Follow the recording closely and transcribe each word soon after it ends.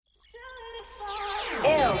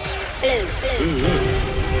You're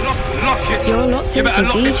locked into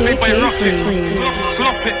DJ K3.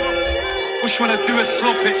 Slop it. What you wanna do is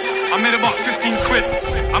slop it. I made about 15 quid.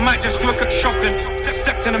 I might just look at shopping.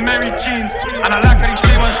 Stepped in a Mary Jean, and I like how these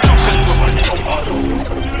day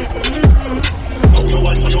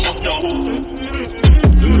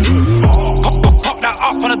Pop that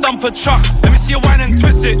up on a dumper truck. Let me see you whine and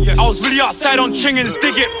twist it. Yes. I was really outside on chingins,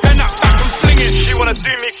 dig it, bend that back and fling it. She wanna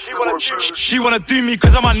do me, she wanna do me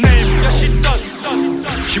cause of my name. Yeah, she does.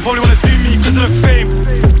 She probably wanna do me cause of the fame.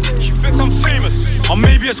 She thinks I'm famous. Or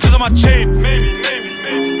maybe it's cause of my chain. Maybe.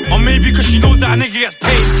 Or maybe cause she knows that a nigga gets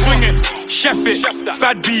paid. Swing it, chef it,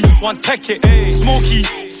 bad B, one tech it. Smoky,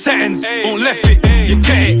 settings, won't left it. You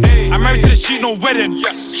get it. I'm married to the street, no wedding.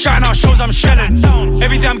 Shouting out shows I'm shelling.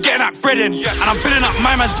 Every day I'm getting that breadin'. And I'm building up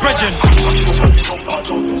my man's brethren.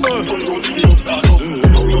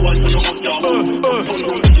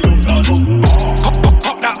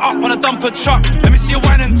 Pop that up on a dumper truck. Let me see you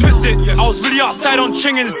whine and twist it. I was really outside on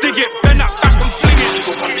chingins, dig it, bend that back and fling it.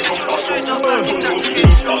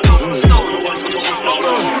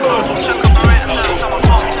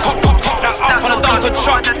 Pop that up on a dumper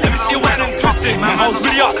truck. Let me see you whine and twist it. I was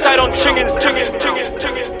really outside on chingins.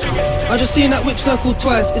 I just seen that whip circle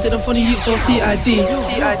twice. Is it the funny youths or CID?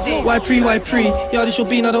 Why pre? Yeah, this your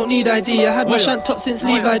bean, I don't need ID. I had my shunt top since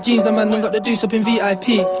Levi jeans. The man done got the deuce up in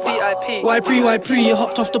VIP. Why pre? You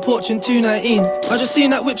hopped off the porch in 219. I just seen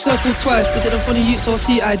that whip circle twice. Is it the funny youths or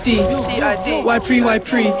CID? Why pre?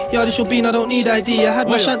 Yeah, this your bean, I don't need ID. I had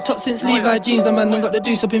my shunt top since Levi jeans. The man done got the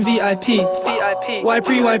deuce up in VIP. Why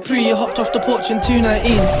pre? You hopped off the porch in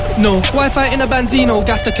 219. No, Wi-Fi in a Banzino.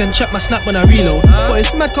 Gaster can check my snap when I reload. But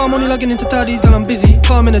it's mad calm only like into Taddy's, girl, I'm busy.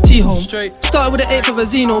 Calm in a T-home. Started with an 8th of a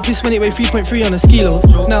Zeno. Piss when it weigh 3.3 on the skilos.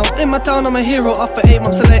 Now, in my town, I'm a hero. Off for 8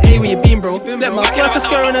 months, I like, hey, where you been, bro? Let my work a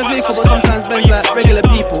scare in a vehicle, but sometimes bends like regular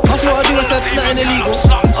people. Ask me what I do, I said, nothing illegal.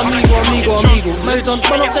 Amigo. Man's done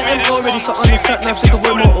run up the M already, so on the set now, sick of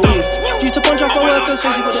where motorways. Due to contract for workers,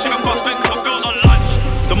 crazy, but the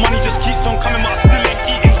the money just keeps on coming, but I still ain't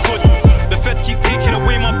eating good. The feds keep taking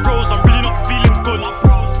away my bros, I'm really not feeling good.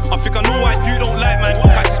 I think I know what I do, don't like, man.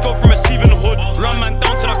 Prices go from receiving the hood. Run man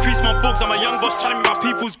down till I crease my books. I'm a young boss trying to make my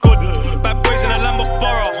people's good. Bad boys in a Lambo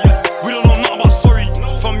Borough. We don't know nothing about sorry.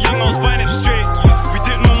 From young I was buying it straight. We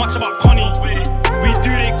didn't know much about Connie. We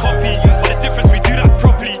do, they copy. But the difference, we do that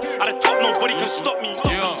properly. At the top, nobody can stop me.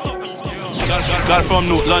 Got from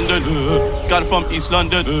North London, got from East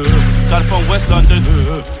London, got from West London,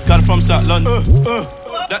 got from South London.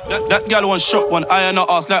 That gal one shot, one eye on her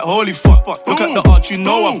ass like holy fuck. Look at the arch, you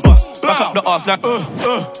know I bust. Back up the ass like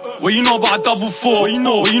What you know about a double four? What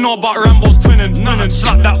you know about Rambo's twinning? None.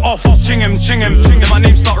 Slap that off, ching him. Then my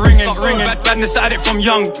name start ringing. Badness at it from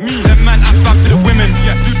young. Me, them man act back to the women.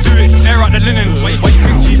 Do it, air out the linen. Why you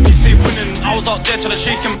think GP stay winning? I was out there trying to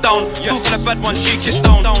shake him down. Still for the bad one, shake it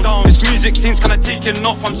down. This music thing's kinda taking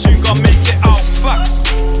off. I'm soon gonna make it out. Facts.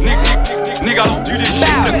 Nigga, don't do this shit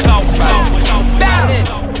in the cloud.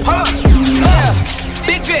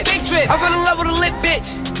 Big drip. I fell in love with a lit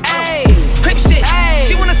bitch. Ayy, crip shit. Ay.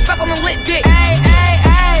 She wanna suck on a lit dick.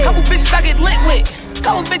 Ay. Couple bitches I get lit with.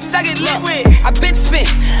 I been spit.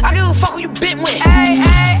 I give a fuck who you been with. Ay.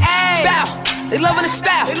 Bow. They loving the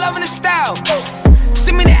style.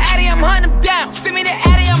 Send me the Addy, I'm hunting them down.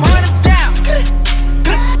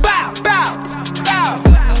 Bow.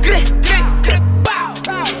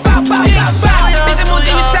 Bitch, I'm on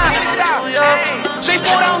demon time.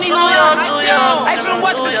 Straightforward, I don't need no young. I still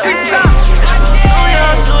watch the free time.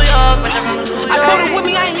 I brought it with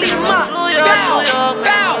me, I ain't leaving mine.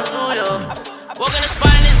 Bow. Walk in the spot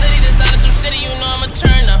in this litty, designer through city, you know I'm a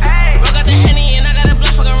turner. Rock out the Henny and I got a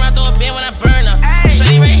blunt, fuck around, throw a band when I burn her.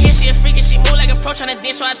 Shorty right here, she a freak and she move like a pro, tryna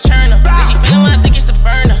dance so I turn her. Then she feelin' when I think it's the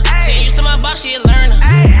burner. She ain't used to my box, she a learner.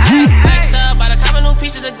 I had to flex up, bought a couple new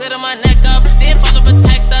pieces of glitter my neck up. Then father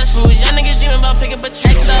protect us. We was young niggas dreaming about picking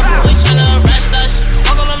protects up. We tryna arrest us.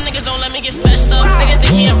 Fuck all them niggas, don't let me get fessed up. Nigga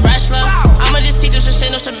think he a wrestler. I'ma just teach him some shit,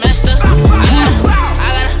 no semester. I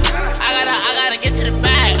gotta get to the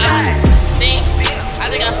bag. I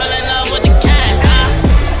think I fell in love with the cash.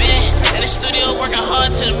 Been in the studio working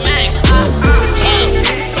hard to the max. I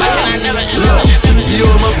never. You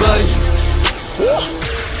on my body,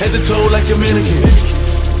 head to toe like a mannequin.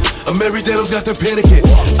 A Mary Daniels got the panicking.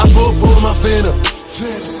 I pull for my phantom.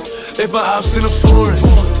 If my ops in a foreign,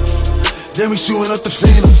 then we shooting up the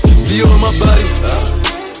phantom. You on my body,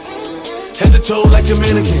 head to toe like a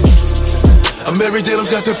mannequin. A Mary Daniels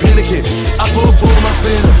got the panicking. I pull for my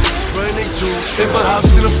phantom. If my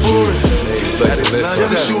ops in a foreign, then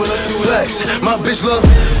we shooting up the flex. My bitch love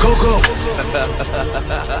Coco.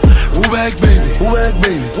 Woo bag baby.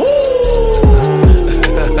 Woo.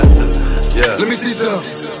 Let me see some.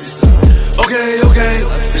 Okay.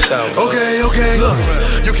 Look,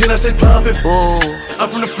 you cannot say poppin'. I'm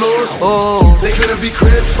from the floors. They couldn't be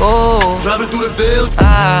cribs. Driving through the Ville.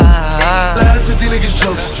 Laugh cause these niggas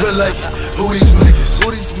jokes. Drill like, who these niggas?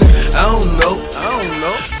 I don't know.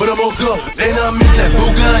 But I'm on go. And I'm in that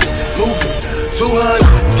Bugatti. Moving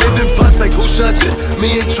 200. Giving pops like who shot you?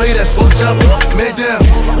 Me and Trey, that's 4 choppers. Made down.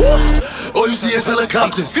 All you see is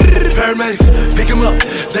helicopters. Paramedics, pick him up.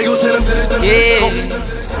 They gon' send him to the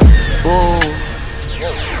defense.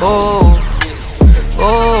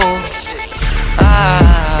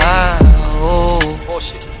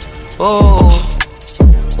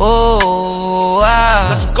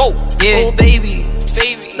 Let's go. Yeah, oh, baby.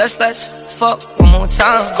 Let's fuck one more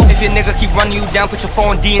time. If your nigga keep running you down, put your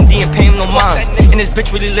phone D&D and pay him no mind. And this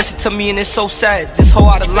bitch really listen to me and it's so sad. This hoe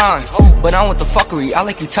out of line. But I don't want the fuckery. I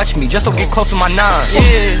like you touch me. Just don't get close to my 9.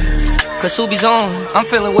 Yeah. Cause Subi's on. I'm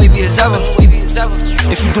feeling wavy as ever.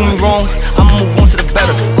 If you do me wrong, I'ma move on to the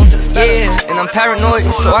better. Yeah, and I'm paranoid,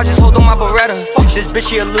 so I just hold on my Beretta. This bitch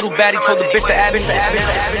here a little baddie, told the bitch to add it.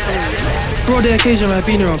 Bro, the occasion I've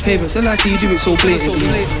been around pavements, I like you do it so blatantly.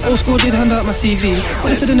 Old school did hand out my CV, but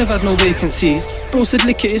they said I never had no vacancies. Bro said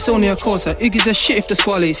lick it, it's only a course. It gives a shit if the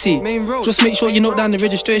squall AC. Just make sure you note down the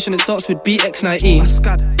registration, it starts with BX19.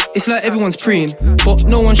 It's like everyone's preying, but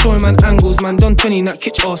no one showing man angles. Man done 20 in that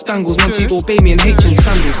kitch or stangles. Man to obey me and H in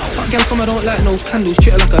sandals. But girl come I don't like no candles.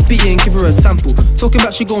 Treat her like a bitty and give her a sample. Talking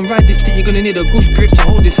about she gon' ride this stick, you're gonna need a good grip to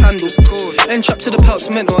hold this handle. Then trap to the pouch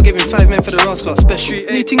mental, I gave him 5 men for the rascal special.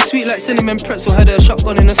 Anything sweet like cinnamon pretzel, had a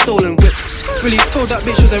shotgun in a stolen whip. Really told that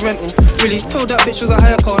bitch was a rental. Really told that bitch was a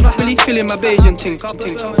hire car. Not really feeling my Bayesian ting.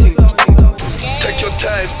 Take your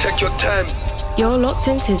time. You're locked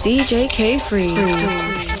into DJ K3.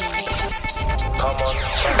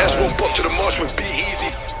 S1 pop to the marsh with Be Easy.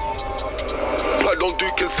 Plug don't do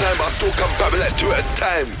consign, but I still come back with like 2 at a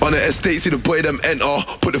time. On the estate, see the boy them enter.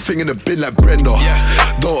 Put the thing in the bin like Brenda.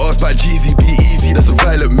 Don't ask about Jeezy, Be Easy, that's a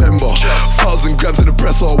violent member. 1,000 grams in the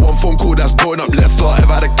presser, 1 phone call that's blowing up Leicester.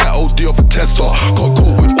 Ever had a cat OD off a tester. Got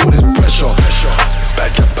caught with all this pressure. Bad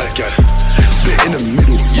guy. Split in the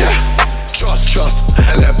middle, Trust,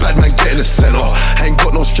 and let a bad man get in the center. Ain't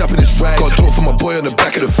got no strap in his ride. Got talk for my boy on the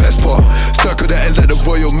back of the Vespa. Circle the ends like the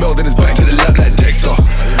Royal Mail, then it's back to the lab like Dexter.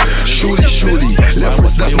 Surely, left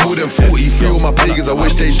wrist that's more than 40. Free all my pagans, I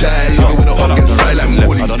wish they died. Even when the up gets fried like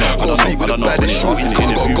Morley's. Go sleep with the baddest shorties.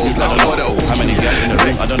 Can't got ghosts like all that holds me.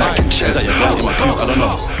 Back in chest, I don't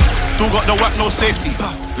know. Still got the whack, no safety.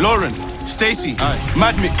 Lauren, Stacy,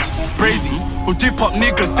 Mad Mix, Brazy, who dip up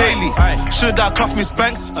niggas daily. Should I cuff Miss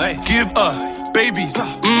Banks? Give her babies.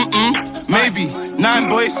 Maybe 9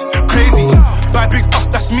 boys, crazy. Buy big up,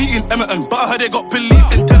 that's me in Emerton. But I heard they got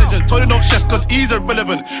police intelligence. Told they don't chef cause he's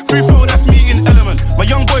irrelevant. Free throw, that's me in Element. My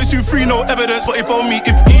young boys who free, no evidence. But if on me,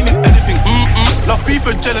 if he need anything. Love beef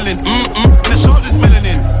and adrenaline. And the shoulders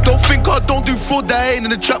melanin. Don't think I don't do fraud, that I ain't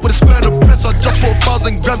in the trap with a square and a press. I just bought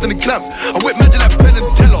 1,000 grams in the clamp. I whip magic like Penn and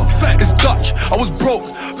Teller. It's Dutch, I was broke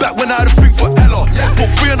back when I had a thing for Ella. Bought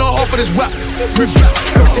 3.5 of this whack. Bring back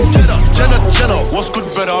everything Jenna. What's good,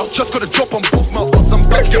 better? Just got a drop on both my ups. I'm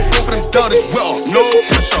back, get both of them down, it's wetter. No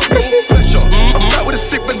pressure. I'm back with a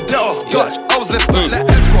sick vendetta. Dutch, I was left back like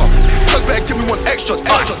Emperor. Plug back, give me one extra.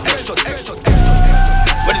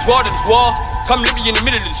 When it's war, come live me in the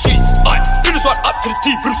middle of the streets. Fill this one up to the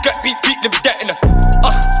teeth, from scat beat, let me get in the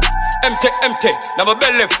empty, now my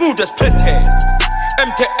belly food that's plenty.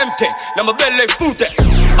 Empty, now my belly food that.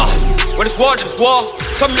 When it's war,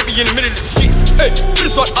 come live me in the middle of the streets. Fill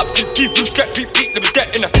this one up to the teeth, from scat beat, let me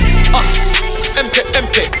get in the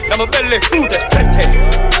empty, now my belly food that's plenty.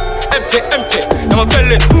 Empty, now my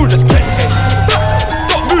belly food that's plenty.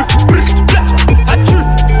 Don't move, left, I choose.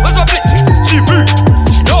 Where's my blick? She rude.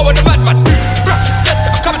 Know what the madman do. Said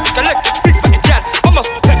that I'm coming to collect it. Big body gal, I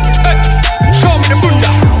must protect it. Show me the bunda.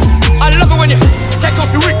 I love it when you take off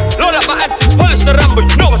your wig. Load up my anti, polish the Rambo.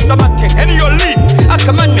 You know what's a man thing. Any your lead, I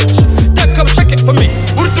can manage. Then come check it for me.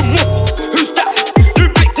 Urdu Mufu, who's that? Do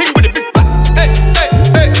big thing with a big back. Hey.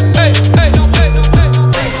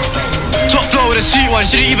 Top floor with a sweet one.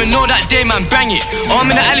 Shouldn't even know that day, man, bang it. I'm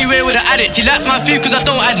in the alleyway with an addict. He likes my food cause I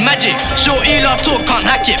don't add magic. Short E-love talk, can't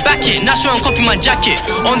hack it. Back it, that's why I'm copying my jacket.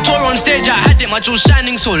 On tour, on stage, I had it. My jewels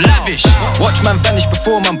shining so lavish. Watch man vanish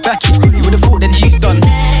before man back it. You would've thought that he's done.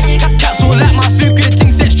 Cats all like my food, good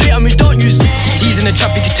thing set straight and we don't use. He's in the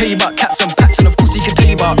trap, he can tell you about cats and packs. And of course he can tell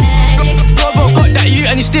you about Bro, got that you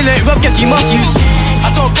and he still ain't rob, guess you must use. I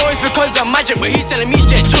told bro it's because I'm magic, but he's telling me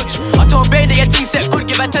straight judge. I told Bay that your team set could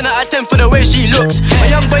give a 10 out of 10 for the way she looks. My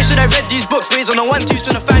young boy should have read these books, but he's on a 1-2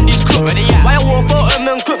 trying to find these crooks. Why I wore 4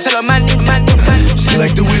 men cooks and a man in She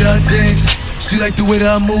like the way that I dance. She like the way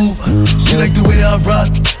that I move. She like the way that I rock.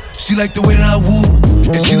 She like the way that I woo.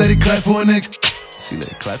 And she let it clap for a nigga. She let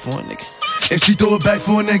it clap for a nigga. And she throw it back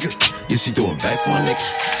for a nigga. Yeah, she throw it back for a nigga.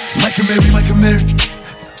 Micah Mary.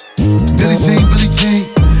 Billie Jean.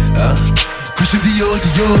 Christian Dior.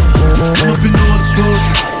 I'm up in all the stores.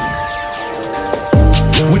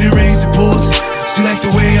 When it rains, it pours. She like the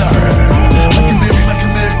way I Micah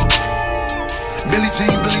Mary. Billie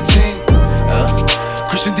Jean.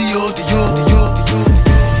 Christian Dior.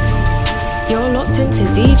 You're locked into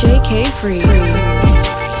DJ K3.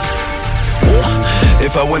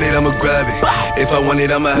 If I want it, I'ma grab it. If I want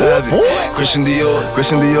it, I'ma have it. Christian Dior.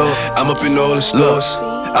 I'm up in all the stores.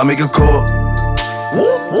 I make a call.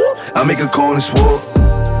 I make a call and swore.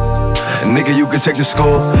 Nigga, you can check the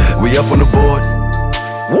score. We up on the board.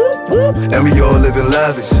 And we all living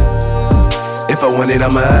lavish. If I want it,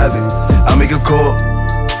 I'ma have it. I make a call.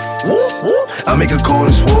 I make a call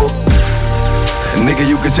and swore. Nigga,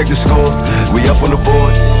 you can check the score. We up on the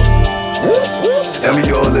board. And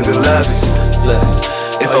we all living lavish.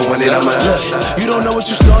 If I want it, I'ma have it. You don't know what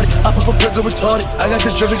you started. I pop a brick or retarded. I got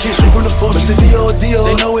the driven kid straight from the force. It's Dio.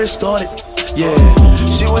 They know where it started. Yeah,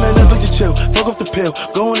 she wanna Netflix to chill, fuck off the pill,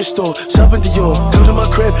 go in the store, shop in Dior, come to my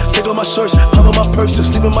crib, take all my shirts, pop on my perks, and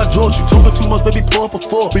sleep in my drawers. You talking too much, baby, pour up a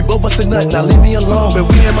four. We both bust a nut, now leave me alone. When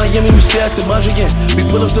we in Miami, we stay at the Mondrian. We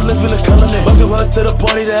pull up the live in the Cullinan. Welcome out to the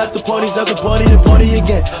party, the after parties, after party, then party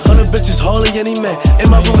again. 100 bitches, hardly any man.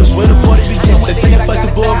 In my room is where the party begin. They take it like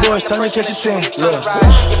the boys, time to catch a tan. Look,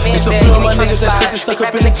 it's a few of my niggas that sit stuck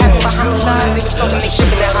up in the can. Niggas talking they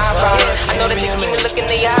shipping that high ride. I know that they scheming, look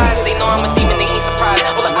in their eyes. They know I'm a demon, they ain't surprised.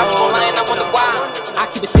 Hold up, I keep on lying, I wonder why. I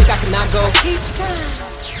keep it stick, I cannot go.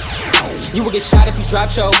 You will get shot if you drop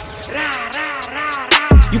choke.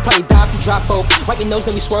 You probably die if you drop folk. Wipe your nose,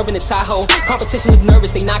 then we swerve in the Tahoe. Competition look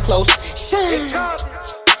nervous, they not close.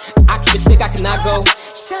 I keep it stick, I cannot go.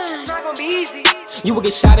 You will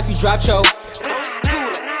get shot if you drop choke.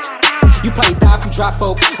 You probably die if you drop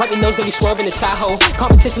folk. Wipe your nose, then we swerve in the Tahoe.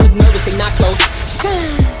 Competition look nervous, they not close.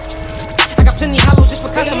 I got plenty hollows just for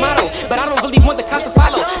Casamaro, but I don't really want the cops to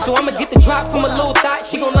follow. So I'ma get the drop from a little thought.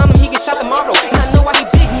 She gon' line him, he get shot tomorrow. And I know why he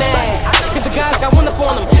big mad, cause the guys got one up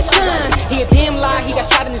on him. Shine, he a damn lie, he got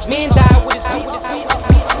shot and his man died with his beat.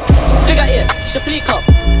 Figure it, she fleek up.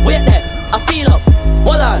 Wait there, I feel up.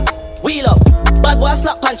 Hold on, wheel up. Bad boy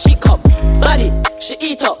slap and cheek up. Body, she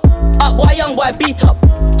eat up. Up boy, young boy beat up.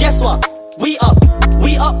 Guess what? We up.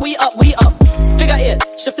 Figure it,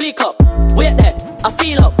 she fleek up. Wait there, I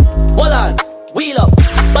feel up. Hold on, wheel up.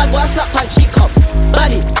 Bad boy slap and cheek up.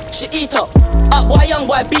 Body, she eat up. Up boy, young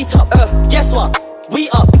boy beat up. Guess what? We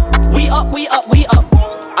up.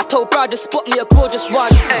 I told bro to spot me a gorgeous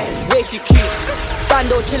one. Way too cute.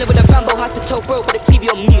 Bando chillin' with a Rambo, had to tell bro with the TV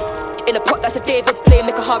on mute. In a pot that's a David play,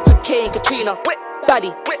 make a hard for K and Katrina.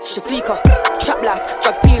 Daddy, Shafika, trap life,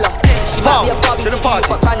 drug dealer. She might be a Barbie to you,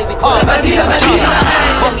 but finally we call her Medina.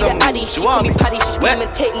 Send me the Addy, she call me Paddy, she scream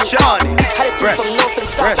and take me out. Had it through from north and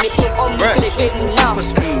south, and it came on me, cause it bit me now.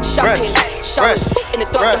 Champagne, showers, in the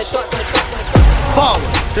dots. Forward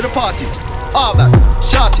to the party, all back,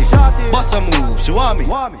 shorty, bust a move, she want me.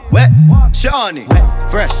 Wet, she on it,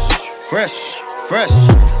 fresh,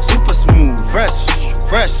 super smooth, fresh.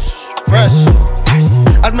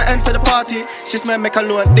 As me enter the party, she smell me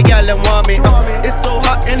cologne, the girl them want me. It's so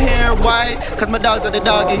hot in here, why? Cause my dogs are the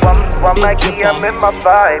doggy. One Mikey, I'm in my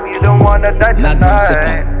vibe. You don't wanna die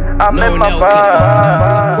tonight. I'm in my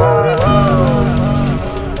vibe.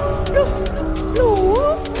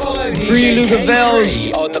 Free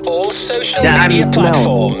Lugavels on all social media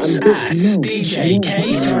platforms at DJ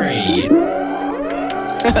K3.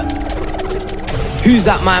 Who's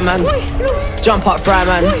that, my man? Jump up, fry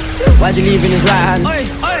man. Why's he leaving his right hand?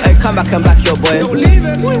 Hey, come back and back your boy.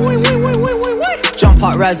 Jump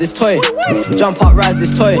up, rise this toy. Jump up, rise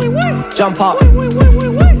this toy. Jump up.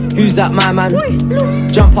 Who's that, my man?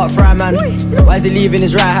 Jump up, fry man. Why's he leaving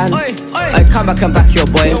his right hand? Hey, come back and back your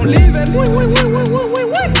boy.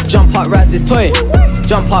 Jump up, rise this toy.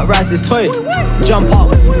 Jump up, rise this toy. Jump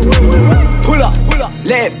up. Pull up,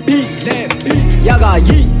 let it beat. Yaga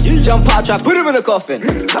yeet. Jump out, try put him in a coffin. I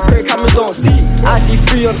pray cameras don't see. I see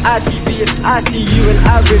free on ITV. If I see you and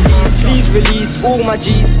I release, please release all my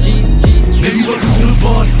G's. Baby, welcome to the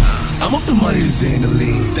party. I'm off the money to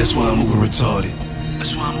Zandaline. That's why I'm moving retarded.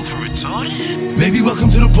 Baby, welcome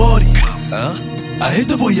to the party. I hit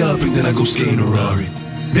the boy up and then I go skate in a Rari.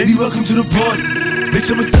 Baby, welcome to the party.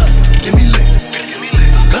 Bitch, I'm a thug. Give me lit.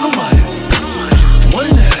 Gun on my head.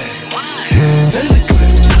 1.5. Send in the clip.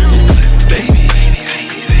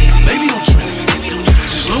 Baby, don't trip.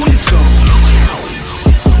 Slow your tone.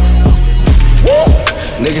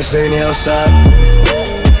 Niggas saying they outside.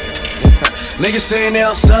 Niggas saying they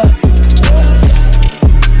outside.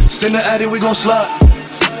 Send the addy, we gon' slide.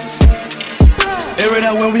 Air it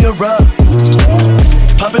out when we arrive.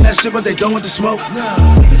 Poppin' that shit, but they done with the smoke.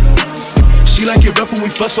 She like it rough when we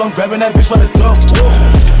fuck, so I'm grabbing that bitch by the throat.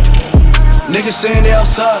 Niggas saying they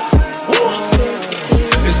outside.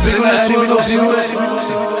 It's big like we gon' see.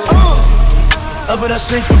 Up and I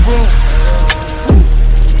shake the room.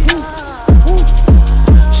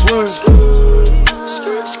 Swerve.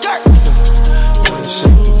 Skirt. Go ahead and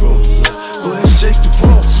shake the room. Go ahead and shake the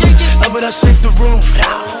room. Up and I shake the room.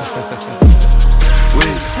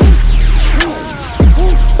 Wait.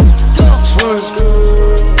 Swerve. Go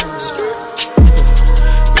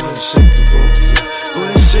ahead and shake the room. Go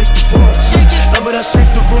ahead and shake the room. How about I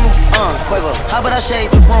shake the room? Quavo, how about I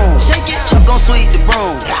shake the room? Shake it. Chuck gon' sweep the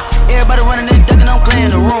broom. Everybody running and ducking, I'm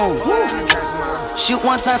clearing the room. Shoot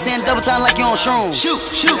one time, saying double time like you on shrooms. Shoot.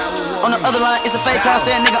 On the other line, it's a fake time,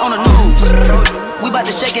 saying nigga on the news. We bout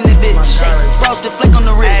to shake in this bitch. Frosted flake on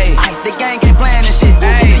the wrist. The gang ain't playing this shit.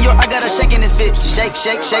 New York, I got her shaking this bitch. Shake.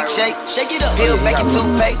 Shake it up. Peel back your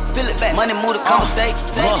toothpaste. Peel it back. Money move to conversate.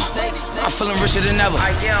 I'm feeling richer than ever.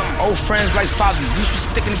 Old friends like Foggy, we should be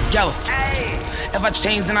sticking together. If I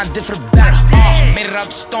change, then I did for the better. Made it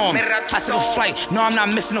out the storm. Possible flight. No, I'm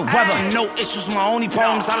not missing the weather. No issues. My only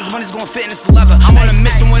problem is how this money's gonna fit in this leather. I'm on a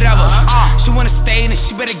mission, whatever. She wanna stay, and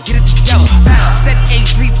she better get it together. Said A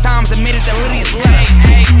 3 times, I made it the littlest letter.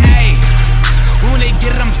 Hey. When they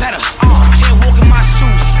get it, I'm better. Can't walk in my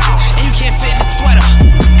shoes, and you can't fit in the sweater.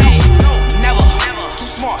 Hey, never.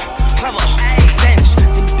 Too smart, clever. Revenge,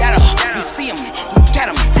 vendetta. We see him, we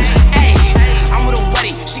get him. Hey, I'm with a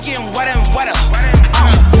wetty. She getting wetter and wetter.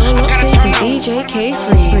 DJ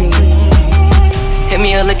K-Free. Hit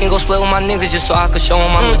me a lick and go split with my niggas just so I could show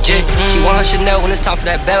them I'm legit. She want her Chanel when it's time for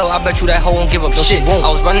that battle. I bet you that hoe won't give up shit. I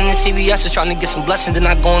was running in CVS just trying to get some blessings, then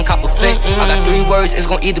I go and cop a fit. I got 3 words, it's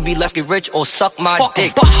gonna either be let's get rich or suck my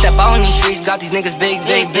dick. Step out in these streets, got these niggas big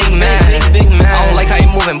mad. I don't like how you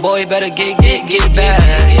moving, boy, better get back.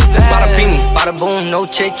 Bada bing, bada boom, no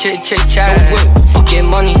chit chat. Get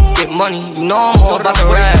money, you know I'm all about the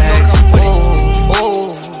rags.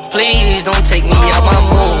 Oh, please don't take me out my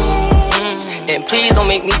mood. And please don't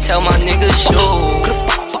make me tell my niggas show.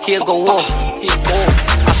 He'll go off.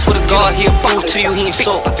 I swear to God, he'll prove to you he ain't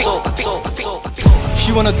so.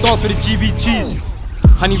 She wanna dance with the GBGs.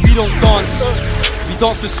 Honey, we don't dance. We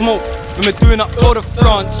dance with smoke. When we're doing up all the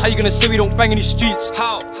France. How you gonna say we don't bang in the streets?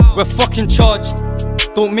 We're fucking charged.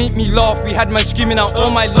 Don't make me laugh. We had man screaming out, oh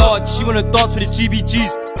my lord. She wanna dance with the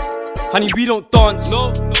GBGs. Honey, we don't dance.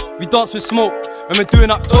 We dance with smoke. When we're doing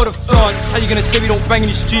up all the France, how you gonna say we don't bang in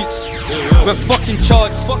the streets? We're fucking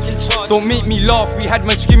charged. Don't make me laugh. We had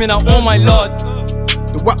man screaming out, oh my lord.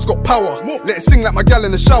 The WAP's got power. Let it sing like my gal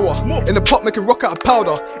in the shower. In the pot, make it rock out of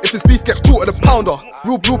powder. If this beef gets brought at the pounder.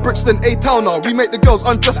 Real blue Brixton, A-towner. We make the girls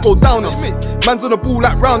undress, go down us. Man's on the ball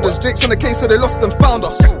like rounders. Jake's on the case, so they lost and found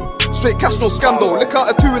us. Straight cash, no scandal. Lick out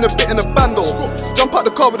a 2 in a bit in a bando. Jump out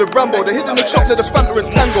the car with a Rambo. They hid in the shop near the Fanta and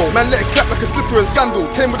Tango. Man, let it clap like a slipper and sandal.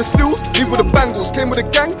 Came with the steels, leave with the bangles. Came with a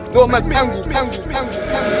gang, no man's angle.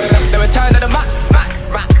 They were tired of the Mac.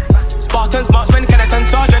 Spartans, marksmen, Kenneton,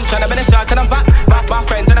 sergeant. Tryna be the shark and I'm back. My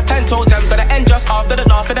friends and a pen told them to the end just after the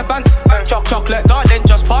north of the band. Chocolate darling,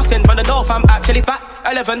 just passing from the north, I'm actually back.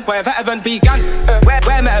 11, where veteran began.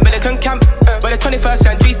 Where met a militant camp. Where the 21st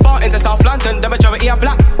century Spartans in South London, the majority are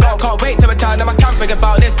black. Can't wait to return to my camp, bring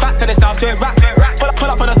about this back to the south to Iraq. Pull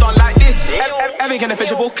up on a dawn like this. Every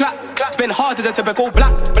individual clap. It's been hard as a typical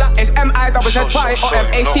black. It's M-I-Z-Z-Y or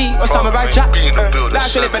M-A-C or Samurai Jack.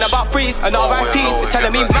 Life's really been about freeze and R.I.P's. It's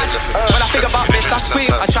telling me mad. When I think about this, I scream.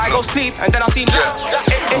 I try and go sleep and then I see nuts.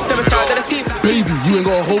 It's the return to the team. Baby, you ain't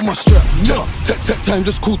gotta hold my strap. No. Tech time,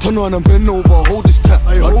 just cool, turn on and bend over. Hold this tap.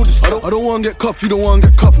 I don't wanna get cuffed, you don't wanna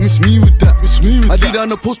get cuffed. Miss me with that. I did on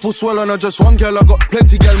the post for swell and I just one girl. I got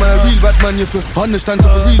plenty girl, man. A real bad man, you feel. Understand, so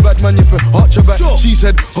a real bad man, you feel. Arch your back. She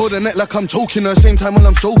said, hold her neck like I'm choking her. Same time when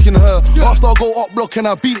I'm stroking her. After I go up block and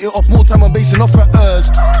I beat it off. More time I'm basing off at hers.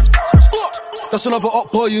 That's another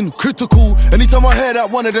up boy in critical. Anytime I hear that,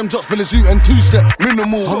 one of them drops Belizoot and 2-step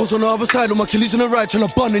minimal. I was on the other side of my Achilles in the right, trying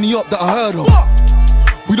to bun any up that I heard of.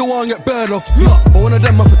 We don't wanna get bird off, but one of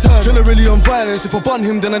them up a turn. Generally on violence, if I bun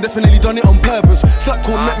him, then I definitely done it on purpose. Slap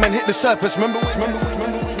called net man hit the surface. Remember.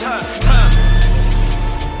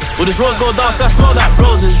 With this rose gold dance, I smell like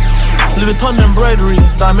roses. Louis Vuitton embroidery,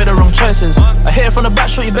 that I made the wrong choices. I hit her from the back,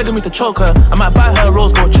 shorty begging me to choke her. I might buy her a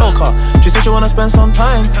rose gold choker. She said she wanna spend some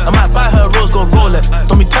time. I might buy her a rose gold Rolex.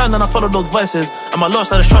 Don't be turned and I follow those voices. And my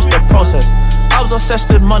lost, I just trust the process. I was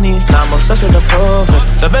obsessed with money, now I'm obsessed with the progress.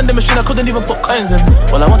 The vending machine I couldn't even put coins in.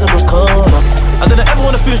 All I wanted was cola. I didn't ever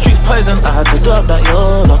want to feel streets poison. I had to do up that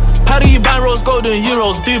YOLO. Paddy buying rose gold in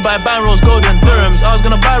euros, Dubai buying rose gold in dirhams. I was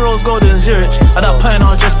gonna buy rose gold in Zurich. At that point I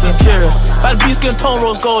was just being curious. Bad B skin tone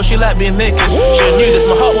rose gold, she like being naked. Should've knew this,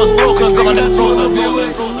 my heart was broken. Got my neck frozen.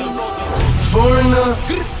 Foreigner,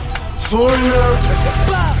 foreigner,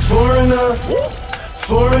 foreigner,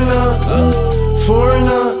 foreigner,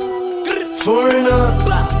 foreigner, foreigner,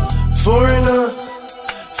 foreigner,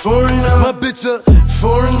 foreigner. My bitch a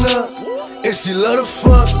foreigner, and she love to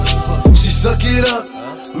fuck. She suck it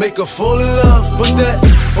up, make her fall in love. Put that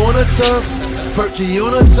on her tongue, perky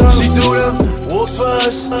on her tongue. She do them walks for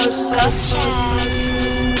us.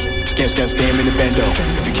 Scam in the bando.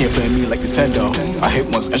 You can't play me like Nintendo. I hit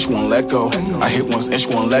once and she won't let go. I hit once and she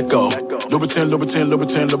won't let go. Louboutin. My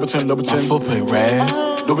footprint red.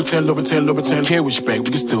 Louboutin. Care which bag, we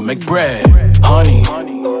can still make bread. Honey,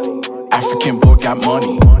 African boy got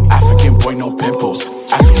money. African boy no pimples.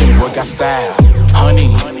 African boy got style.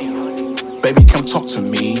 Honey, baby come talk to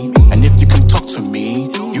me. And if you come talk to me,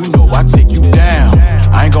 you know I take you down.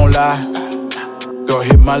 I ain't gon' lie, girl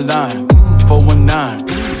hit my line. 419.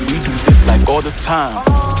 We do this like all the time.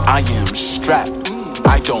 I am strapped,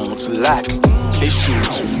 I don't lack. Issue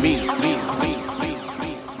to me.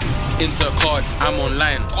 Insert card, I'm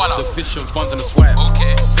online. Sufficient funds on the swipe.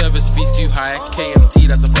 Service fees too high. KMT,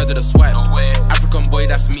 that's a third of the swipe. African boy,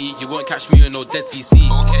 that's me. You won't catch me in no dead TC.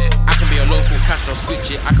 I can be a local cash, I'll switch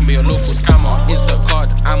it. I can be a local scammer. Insert card,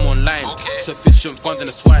 I'm online. Sufficient funds on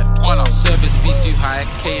the swipe. Service fees too high.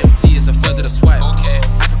 KMT is a third of the swipe.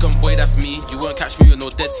 African boy, that's me. You won't catch me in no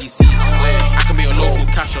dead TC. I can be a local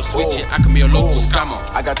cash, I'll switch it. I can be a local scammer.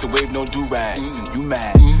 I got the wave, no do-rag. You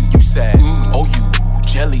mad, you sad. Oh, you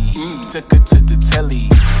jelly, took her to the telly.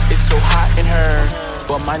 It's so hot in her,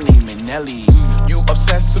 but my name is Nelly. You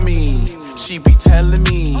obsessed with me, she be telling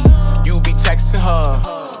me. You be texting her,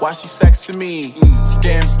 while she sexing me.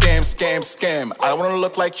 Scam. I don't wanna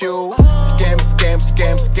look like you. Scam.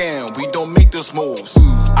 We don't make those moves.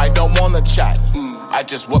 I don't wanna chat, I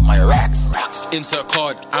just want my racks. Insert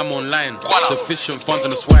card, I'm online. Sufficient funds on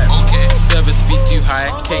the swipe. Service fees too high.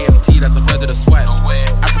 KMT, that's a third of the swipe.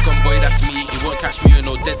 African boy, that's me. You won't catch me in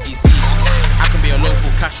no dead TC. I can be a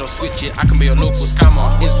local cash, I'll switch it. I can be a local scammer.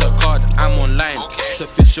 Insert card, I'm online.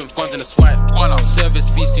 Sufficient funds on the swipe. Service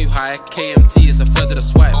fees too high. KMT is a third of the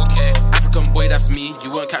swipe. African boy, that's me.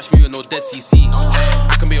 You won't catch me in no dead TC.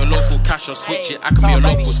 I can be a local cash, I'll switch it. I can be a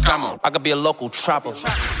local scammer. I could be a local trapper,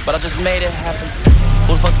 but I just made it happen.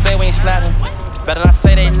 Who the fuck say we ain't slapping? Better not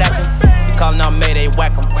say they lacking. You callin' out Mayday,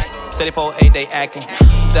 whack 'em. Say they for 8 day acting.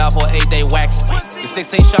 Down for 8 day waxing. The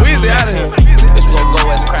 16 shots. Easy out of here. This we gon' go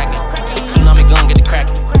as cracking. Tsunami gun get the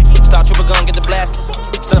cracking. Star Trooper gun get the blasting.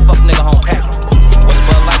 Send a fuck nigga home packing. What the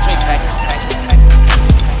Bud Light drink packing.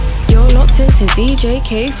 You're locked into DJ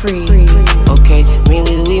K-Free. Okay, me and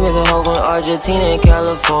Lisa Weed a hoe from Argentina and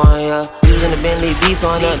California. Using the Bentley beef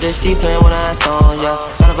on up the street playing when I saw ya.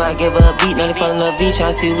 Sound about gave her a beat, now they fall in love beat,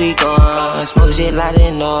 tryna see we going. Smoke shit loud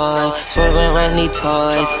and noise, sort of around these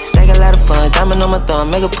toys. Stack a lot of fun, diamond on my thumb,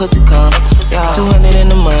 make a pussy come. Yeah, 200 in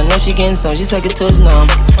the month, know she getting some, she suck it to his numb.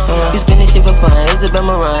 You spend this shit for fun, it's a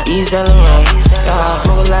Boomerang, ease down the run. Yeah,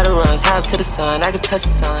 smoke a lot of runs, high up to the sun, I can touch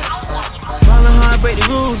the sun. Ballin' hard, break the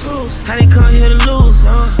rules. I didn't come here to lose.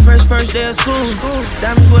 First day of school.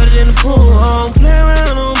 Diamonds wetter in the pool. Don't play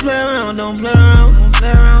around, don't play around, don't play around, don't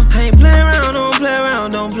play around. I ain't play around, don't play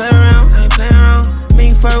around, don't play around. I ain't play around.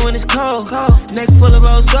 Mink fur when it's cold. Neck full of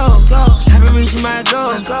rose gold. I've been reaching my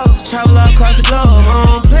goals. Travel all across the globe.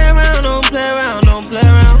 Don't play around, don't play around, don't play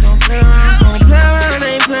around, don't play around. Don't play around, I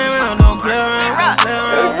ain't play around, don't play around, don't play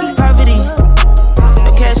around. Poverty.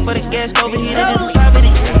 No cash for the gas, overheated, this is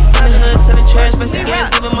poverty. To the trash, but the gas,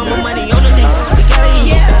 giving mama money on the lease. We gotta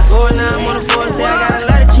eat. Going now, I'm on the floor, say I got a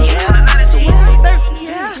lot of cheese. Surf,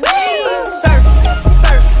 surf, surf,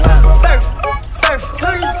 surf, surf, surf,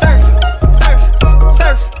 surf,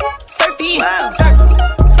 surf, surfy, surf,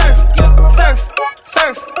 surf,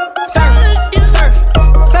 surf, surf, surf,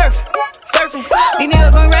 surf, surfing. These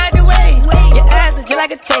niggas gon' ride the wave. Your ass is just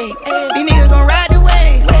like a tape. These niggas gon' ride the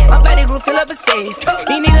wave. My body gon' fill up a safe.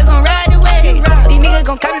 These niggas gon' ride the wave. These niggas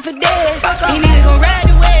gon' copy for days. These niggas gon' ride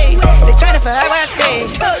the wave. They tryna figure out where I stay.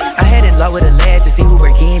 I had it low with a lash to see who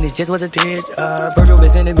break in. It just was a test. Virgil been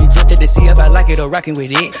sending me drip to see if I like it or rockin'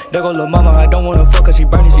 with it. There go lil' mama, I don't wanna fuck cause she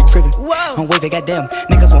burnin', she trippin'. I'm waving, goddamn.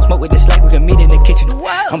 Niggas won't smoke with the slack, we can meet in the kitchen.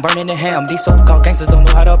 I'm I'm burning the ham. These so-called gangsters don't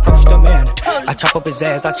know how to approach the man. I chop up his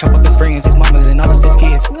ass, I chop up his friends, his mamas, and all of his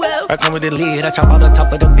kids. I come with the lid, I chop all the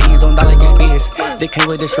top of the beans on dollar get spears. They came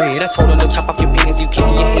with the shred, I told them to chop off your penis, you kick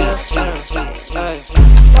in your head.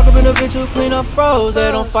 Walk up in the bitch to clean up froze. They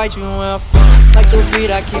don't fight you where I'm from. Like the beat,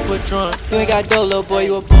 I keep her drunk. You ain't got dough, little boy,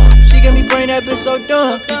 you a bum. She get me brain, that bitch so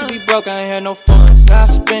dumb. Used to be broke, I ain't had no funds. Now I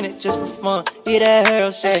spend it just for fun. Eat that hair,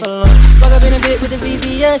 just for lunch. Walk up in a bit with the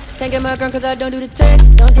VVS. Can't get my gun cause I don't do the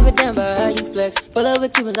text. Don't give a damn about how you flex. Full up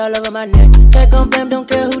with Cubans all over my neck. Check on blam, don't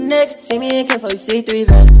care who next. See me in Kenfo, you see 3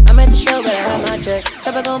 vests. I'm at the show, but I have my check.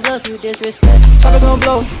 Chopper gon' blow if you disrespect. Chopper gon'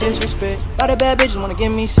 blow if you disrespect. All the bad bitches wanna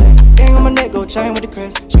give me sex. Gang on my neck, go chain with the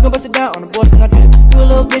crest. She gon' bust it down on the boys and I did. You a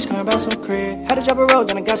little bitch, crying about some crib. Had to drop a road,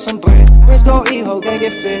 then I got some bread. Rich gon' eat, ho, gon'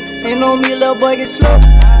 get fit. Ain't no me, little boy, get slumped.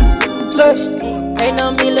 Lush. Ain't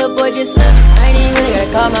no me, little boy, get slapped. I ain't even really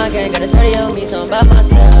gotta call my gang. Got a 30 on me, so I'm by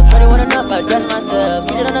myself. 31 enough, I dress myself.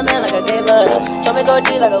 Beat it on the man like I gave up. Told me go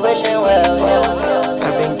deep like a wishing well. Yeah.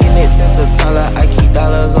 I've been getting it since a toddler. I keep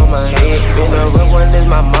dollars on my head. Been a real one is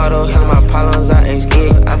my motto. Handle my problems, I ain't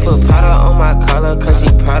scared. I put powder on my collar, cause she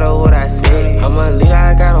proud of what I said. I'm a leader,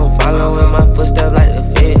 I got on follow in my footsteps like the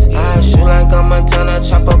feds. I shoot like I'm Montana,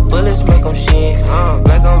 chop up bullets, make them shit.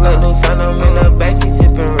 Black on black, new phantom in the backseat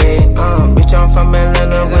sipping red. Bitch, I'm from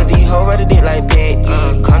Atlanta with these hoes ready dick like pet.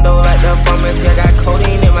 Condo like the pharmacy, I got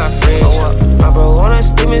codeine in my fridge. My bro on a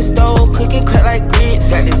steaming stove, cooking crack like grits.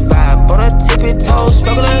 Got this vibe on a tippy toe,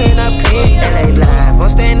 struggling in a pit. LA live, I'm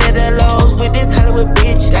staying at the lows with this Hollywood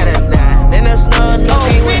bitch. Got a 9, then a snug, no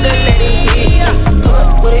can't wait to let it hit. Pull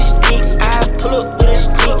up with a stick, I pull up with a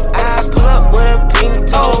stick. I pull up with a pink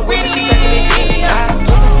toe, with she sucking it deep. I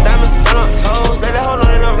put some diamonds on her toes, let her hold on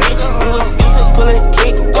in the reach. We was used to pulling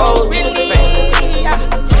kick goals,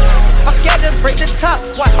 I'm scared to break the top.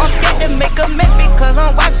 I'm scared to make a mess because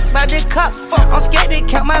I'm watched by the cops. I'm scared to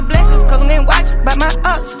count my blessings cause I'm getting watched by my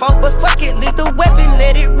ops. But fuck it, lift the weapon,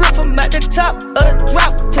 let it rip from at the top of the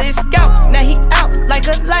drop to his scalp. Now he out like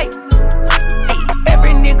a light.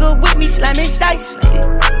 Every nigga with me slamming shites.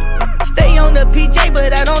 Stay on the PJ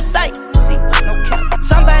but I don't sight.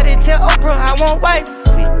 Somebody tell Oprah I want wife.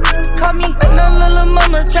 Call me another little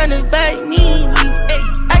mama tryna fight me.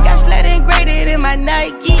 I got slat and graded in my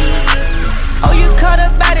Nike. Oh, you caught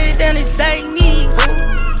about it, then it's ain't me.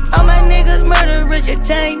 All my niggas murderers, you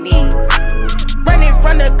Chinese. Running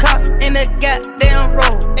from the cops in the goddamn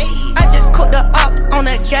road. I just cooked the op on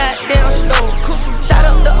the goddamn stove. Shot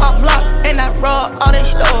up the op block and I robbed all they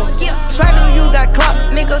stores. Slide you got clocks,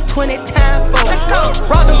 nigga 20 times for.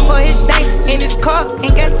 Robbed him for his dank in his car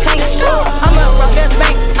and got tanked. I'ma rob that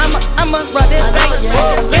bank, I'ma rob that bank.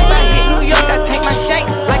 If I hit New York, I take my shank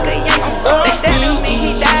like a yank. They stabbed him and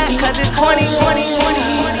he died cause it's pointy.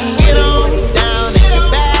 Get on down if it's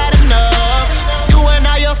bad enough. You and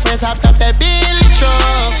all your friends hopped up that Billy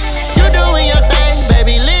truck. You doing your thing,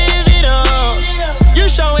 baby, live it up. You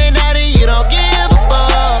showing out and you don't give a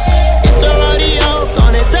fuck. It's a rodeo,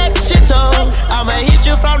 gonna touch your toe. I'ma hit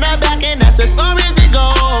you from the back and that's as far as it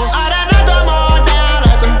goes. All that I'm all down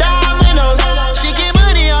like some dominoes. She get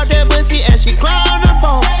money out that pussy and she climb the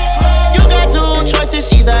pole. You got 2 choices,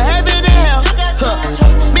 either heaven or hell.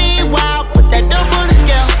 Meanwhile, put that dope on the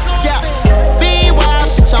scale. Yeah. Meanwhile,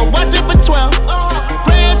 bitch, I'm watching for 12.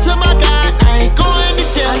 Praying to my God, I ain't going to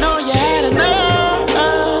jail. I know you had enough.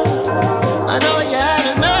 I know you had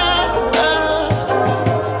enough.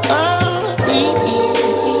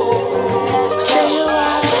 Stay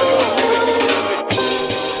alive.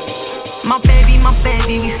 My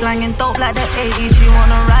baby, we slanging dope like the 80s. She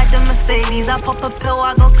wanna ride the Mercedes. I pop a pill,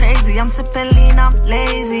 I go crazy. I'm sipping lean, I'm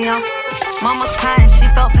lazy. Mama crying, she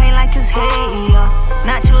felt pain like it's Haiti.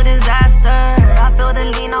 Natural disaster. I feel the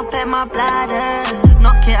lean up in my bladder.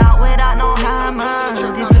 Knock it out without no hammer.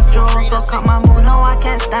 These withdrawals fuck up my mood, no I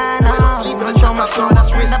can't stand up. Run so much load up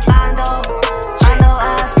in the bando. I know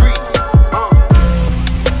ass.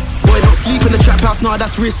 Boy, don't sleep in the trap house, nah,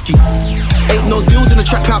 that's risky. Ain't no deals in the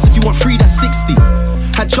trap house, if you want free, that's 60.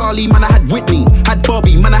 Had Charlie, man, I had Whitney. Had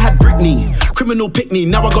Bobby, man, I had Britney. Criminal pick me,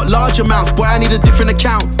 now I got large amounts. Boy, I need a different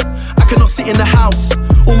account. I cannot sit in the house.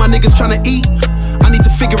 All my niggas tryna eat. I need to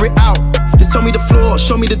figure it out. Just tell me the floor,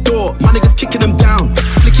 show me the door. My niggas kicking them down.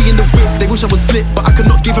 Flicky in the whip, they wish I was slick, but I could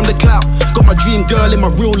not give them the clout. Got my dream girl in my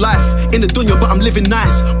real life. In the dunya, but I'm living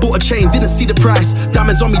nice. Bought a chain, didn't see the price.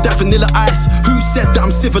 Diamonds on me, that vanilla ice. Who said that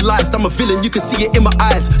I'm civilized? I'm a villain, you can see it in my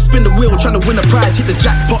eyes. Spin the wheel, trying to win a prize. Hit the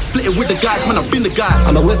jackpot, split it with the guys. Man, I've been the guy.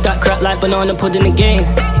 I'ma whip that crap like banana pudding again.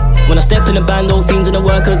 When I step in the band, all fiends and the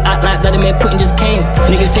workers act like Vladimir Putin just came.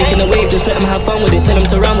 Niggas taking the wave, just let them have fun with it. Tell them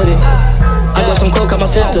to run with it. I got some coke at my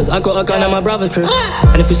sister's, I got a gun at my brother's crib.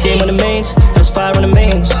 And if we see him on the mains, that's fire on the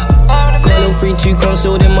mains. Got a little 3-2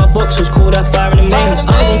 concealed in my box, was called that fire in the mains.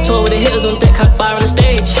 I was on tour with the hitters on deck, had fire on the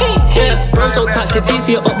stage. Yeah, bro, so taxed if you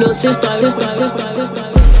see your up little sister.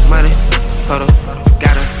 Money, huddle,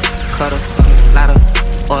 gotta, cutter, lotta,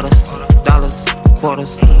 orders, dollars,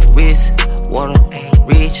 quarters, wrist, water,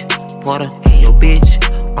 rich, porter, your bitch,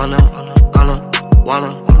 on gonna,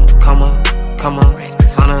 wanna, come on,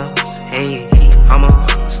 hunter, hey, hummer,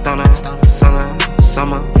 stunner,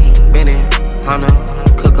 summer, Benny, hunter,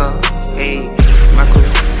 cooker, hey, my crew,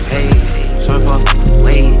 hey, surfer,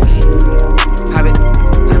 wave, hop it,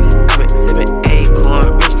 sippin', acorn,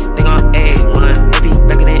 rich, nigga on A1, baby,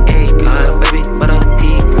 like it in acorn, baby, butter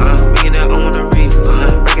pecan, bringing that on the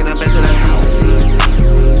refund, breaking up into that scene.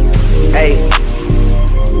 Hey,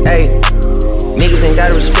 niggas ain't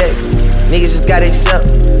gotta respect, niggas just gotta accept.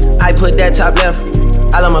 I put that top left,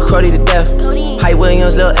 I love my Crody to death. Hype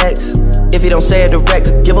Williams, Lil X, if he don't say it direct,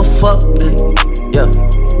 could give a fuck.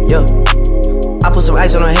 Yeah. I put some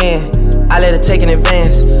ice on her hand, I let her take in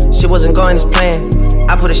advance. Shit wasn't going as planned,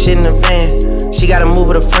 I put her shit in the van. She gotta move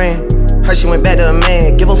with a friend, her she went back to a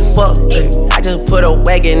man. Give a fuck, I just put a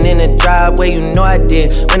wagon in the driveway, you know I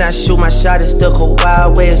did. When I shoot my shot, it's still cold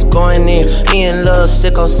wild way it's going in. Me and Lil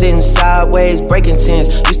Sicko sitting sideways, breaking tens.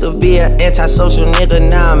 Used to be an antisocial nigga,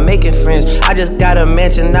 now I'm making friends. I just got a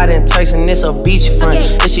mansion out in Turks and it's a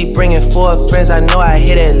beachfront. If she bringing 4 friends, I know I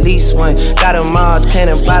hit at least one. Got them all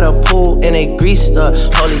tanning by the pool and they greased up.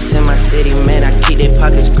 Police in my city, man, I keep their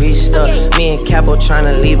pockets greased up. Me and Capo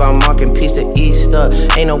tryna leave, I'm marking piece to Easter.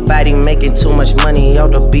 Ain't nobody making too much money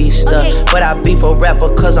out the beef stuff. But I be for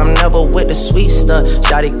rapper cause I'm never with the sweet stuff.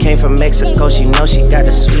 Shawty came from Mexico, she know she got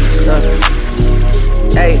the sweet stuff.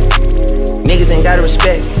 Hey, niggas ain't gotta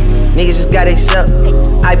respect, niggas just gotta accept.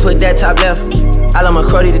 I put that top left, I love my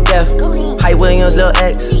Crody to death. Hype Williams, Lil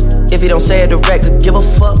X, if he don't say it direct, could give a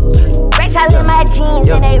fuck. Racks all in my jeans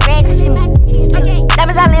and they racks in my jeans.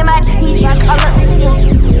 Diamonds all in my teeth, I call up.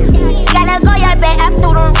 Gotta go, y'all back, I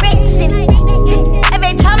threw them racks in.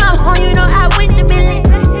 Every time I'm home, you know I win the billion.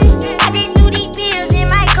 I just do these bills in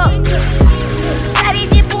my cup. Shawty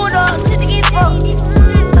just pulled up just to get fucked.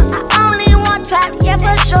 I only want top, yeah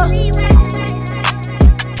for sure.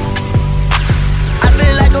 I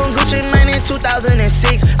feel like on Gucci Mane in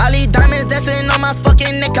 2006. All these diamonds dancing on my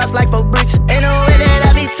fucking neck, cost like 4 bricks. Ain't no way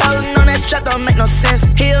that I be toting on that strap, don't make no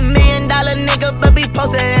sense. He $1 million nigga, but be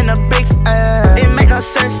posted in the bricks. It make no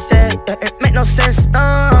sense, yeah. It make no sense,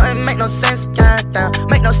 no. It make no sense, yeah.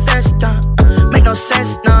 Make no sense, yeah. Make no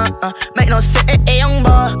sense, no. Make no sense, hey, young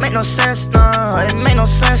boy. Make no sense, no. It make no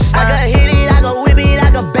sense. I could hit it, I could whip it, I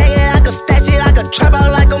could bag it, I could stash it, I could trap out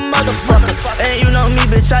like a motherfucker. And you know me,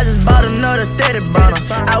 bitch, I just bought another 30 burner.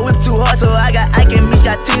 I whip too hard, so I got Ike and Mitch,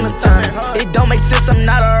 got Tina Turner. It don't make sense, I'm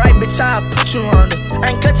not alright, bitch, I'll put you under.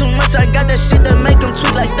 I ain't cut too much, I got that shit that make them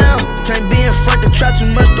tweak like damn. Can't be in front to trap too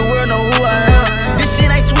much, the world know who I am. This shit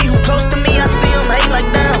ain't sweet, who close to me, I see them hate like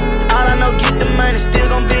damn. All I know, get the money, still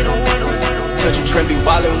gon' be the winner. Touch you trim, be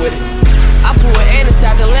ballin' with it. I pulled an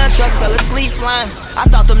inside the land truck, fell asleep flying. I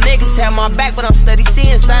thought them niggas had my back, but I'm steady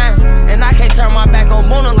seeing signs. And I can't turn my back on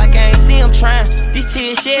Bono like I ain't see him trying. These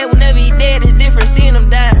tears shed whenever he dead, it's different seeing him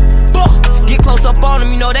die. Get close up on him,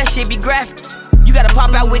 you know that shit be graphic. You gotta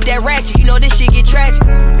pop out with that ratchet, you know this shit get tragic.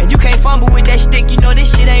 And you can't fumble with that stick, you know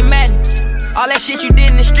this shit ain't Madden. All that shit you did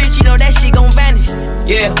in the streets, you know that shit gon' vanish.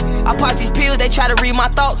 Yeah, I pop these pills, they try to read my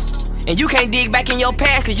thoughts. And you can't dig back in your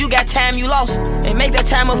past, cause you got time you lost. And make that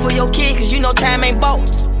time up for your kid, cause you know time ain't bought.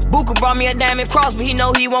 Buka brought me a diamond cross, but he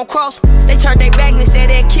know he won't cross. They turned their back and they said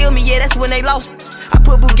they'd kill me, yeah, that's when they lost. I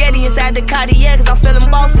put Bugatti inside the Cartier, cause I'm feeling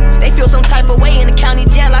bossy. They feel some type of way in the county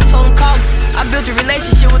jail, I told them call me. I built a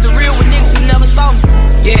relationship with the real with niggas who never saw me.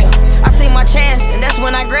 Yeah, I seen my chance, and that's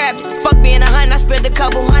when I grabbed it. Fuck being 100, I spent a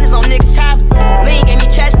couple hundreds on niggas' tablets. Lean gave me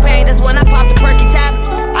chest pain, that's when I popped the perky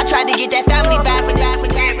tablet. I tried to get that family back, but that.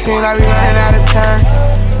 Seems like we running out of time.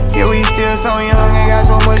 Yeah, we still so young and got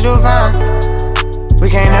so much to find. We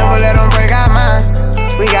can't never let them break our mind.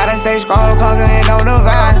 We gotta stay strong, conquer and don't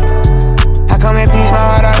divide. I come in peace, my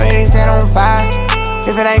heart already set on fire.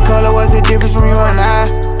 If it ain't color, what's the difference from you and I?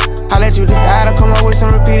 I'll let you decide, I'll come up with some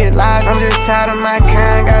repeated lies. I'm just tired of my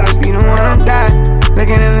kind, gotta be the one I'm dying.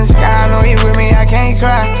 Looking in the sky, I know you with me, I can't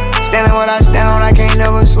cry. Standing what I stand on, I can't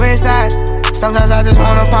never switch sides. Sometimes I just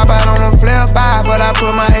wanna pop out on the flip by, but I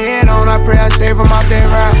put my head on, I pray I stay from off that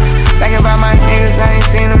ride. Think about my niggas, I ain't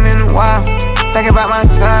seen them in a while. Think about my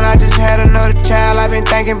son, I just had another child. I been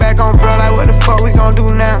thinking back on bro, like what the fuck we gon' do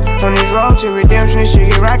now? On this road to redemption, this shit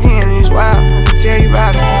get rocky and it's wild. I can tell you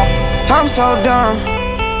about it. I'm so dumb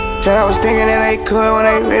that I was thinking that they could when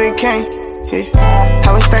they really can't. Yeah.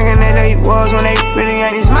 I was thinking that they was when they really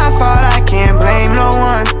ain't. It's my fault, I can't blame.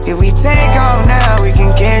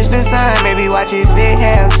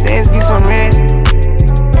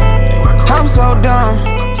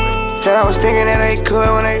 was thinking that they could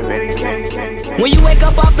when they really can't. When you wake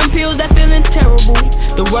up off them pills, that feeling terrible.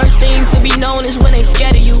 The worst thing to be known is when they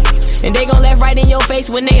scared of you, and they gon' laugh right in your face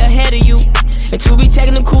when they ahead of you. And to be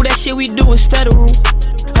technical, that shit we do is federal.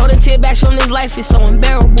 Holding tearbacks from this life is so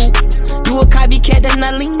unbearable. You a copycat, that's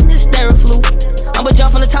not lean, that's Theraflu. I'ma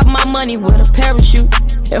jump from the top of my money with a parachute.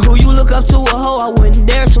 And who you look up to, a hoe, I wouldn't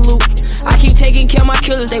dare salute. I keep taking care of my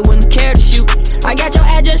killers, they wouldn't care to shoot. I got your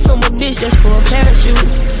address from a bitch that's for a parachute.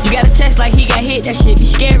 You got a text like he got hit, that shit be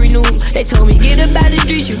scary news. They told me get up out the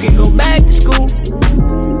streets, you can go back to school.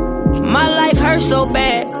 My life hurts so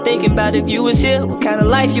bad, thinking about if you was here, what kind of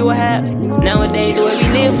life you would have. Nowadays the way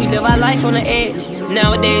we live our life on the edge.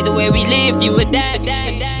 Nowadays the way we live, you would die.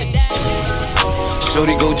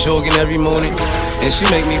 Shorty go jogging every morning, and she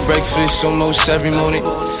make me breakfast almost every morning.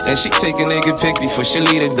 And she take a nigga pic before she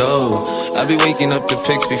leave the door. I be waking up the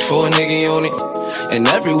pics before a nigga on it. And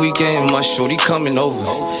every weekend my shorty coming over.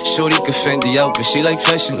 Shorty can Fendi out, but she like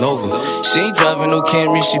Fashion Nova. She ain't driving no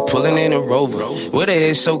Camry, she pulling in a Rover. With her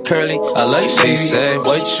hair so curly, I like she said,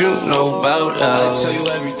 what you know about love? I tell you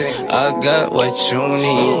everything. I got what you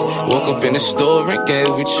need. Woke up in the store and get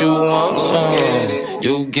what you want.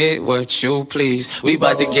 You get what you please. We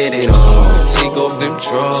bout to get it on. Take off them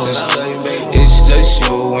drawers. It's just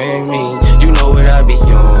you and me. You know what I be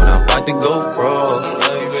on. I'm about to go raw.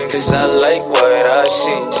 Cause I like what I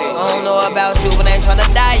see. I don't know about you, but I ain't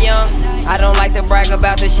tryna die young. I don't like to brag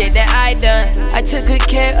about the shit that I done. I took good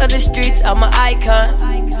care of the streets, I'm an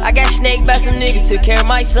icon. I got snaked by some niggas, took care of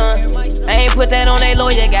my son. I ain't put that on they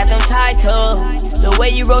lawyer, got them titled. The way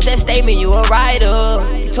you wrote that statement, you a writer.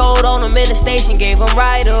 You told on them in the station, gave them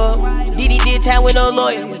right up. Diddy did time with no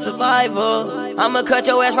lawyer, you survivor. I'ma cut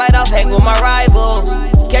your ass right off, hang with my rivals.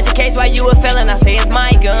 Catch a case while you a felon, I say it's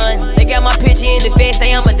my gun. They got my picture in the face,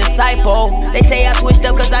 say I'm a disciple. They say I switched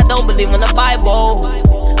up cause I don't believe in the Bible.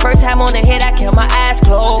 First time on the hit, I kept my eyes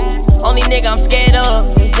closed. Only nigga I'm scared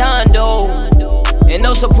of is John Doe. And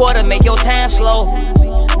no supporter make your time slow.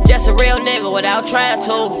 Just a real nigga without trying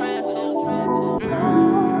to.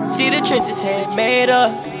 See the trenches had made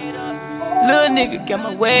up. Little nigga got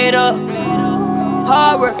my weight up.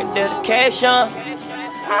 Hard work and dedication.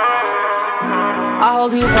 I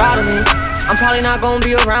hope you proud of me. I'm probably not gonna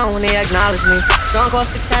be around when they acknowledge me. Drunk off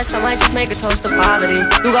success, I might just make a toast to poverty.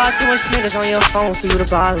 You got too much niggas on your phone for you to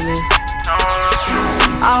bother me.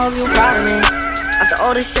 I hope you proud of me. After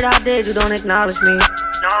all this shit I did, you don't acknowledge me.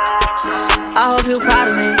 I hope you proud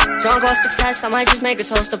of me. Drunk off success, I might just make a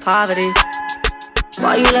toast to poverty.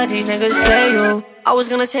 Why you let these niggas play you? I was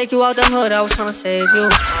gonna take you out the hood, I was tryna save you.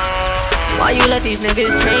 Why you let these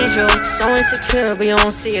niggas change you? So insecure, but you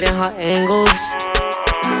don't see it in her angles.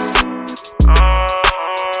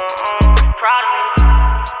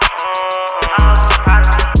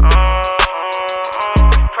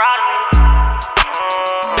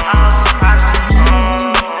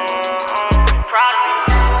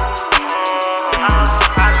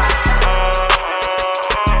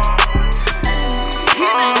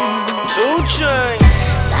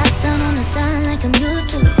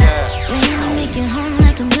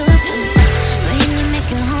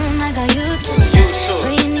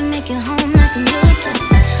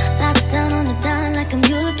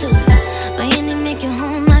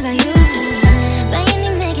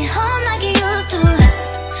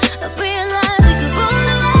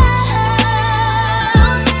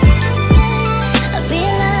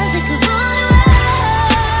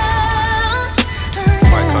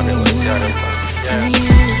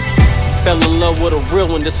 With a real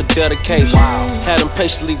one, this a dedication. Had them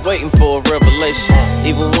patiently waiting for a revelation.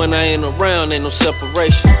 Even when I ain't around, ain't no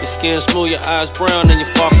separation. Your skin smooth, your eyes brown, and you're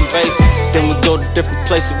far from basic. Then we go to different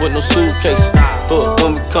places with no suitcase. But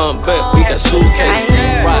when we come back, we got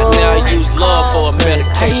suitcases. Right now, I use love for a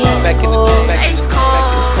medication. Back in the day, back in the day.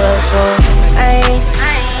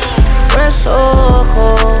 We're so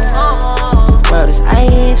cold. Bro, this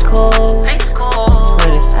ice cold. Bro,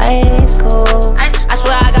 this ice cold. I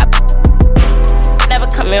swear I got never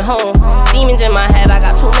coming home. Demons in my head, I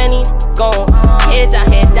got too many gone. Kids out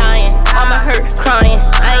here dying, I'ma hurt crying.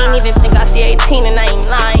 I ain't even think I see 18 and I ain't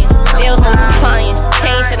lying. Jails multiplying,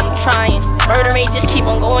 change that I'm trying. Murder rate just keep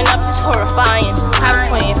on going up, it's horrifying. Cops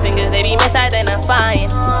pointing fingers, they be misidentifying.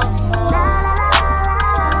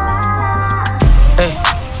 Hey,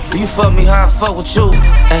 you fuck me how I fuck with you.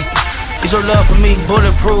 Hey, is your love for me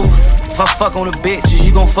bulletproof? If I fuck on the bitches,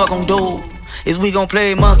 you gon' fuck on dude. Is we gon'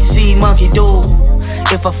 play monkey see, monkey do?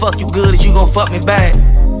 If I fuck you good, is you gon' fuck me back?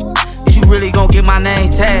 Is you really gon' get my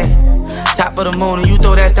name tagged? Top of the moon and you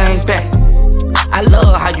throw that thing back. I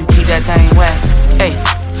love how you keep that thing waxed. Hey,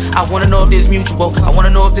 I wanna know if this mutual. I wanna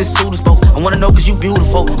know if this suit us both. I wanna know cause you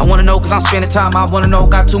beautiful. I wanna know cause I'm spending time. I wanna know,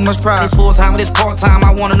 got too much pride. It's full time, it's part time.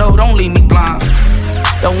 I wanna know, don't leave me blind.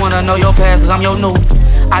 Don't wanna know your past cause I'm your new.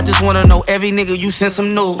 I just wanna know every nigga you send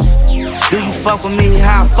some news. Do you fuck with me,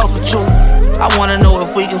 how I fuck with you? I wanna know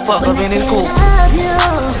if we can fuck up and it's cool. I love you,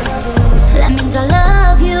 that means I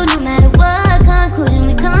love you. No matter what conclusion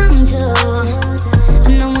we come to,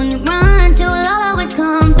 I'm the one you run to. I'll always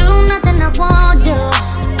come through, nothing I won't do.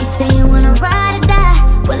 You say you wanna ride or die,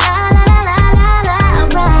 well la la la la la la,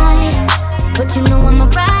 alright. But you know I'm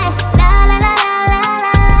alright, la la la la la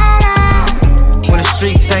la la. When the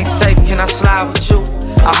streets ain't safe, can I slide with you?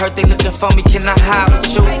 I heard they looking for me, can I hide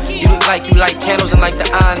with you? You look like you like candles and like the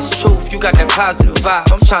honest truth. You got that positive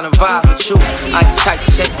vibe, I'm tryna vibe with you. I ain't the type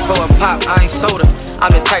to shake before I pop, I ain't soda.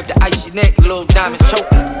 I'm the type to ice your neck, little diamond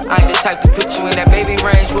choker. I ain't the type to put you in that baby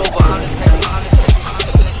Range Rover. I'm the type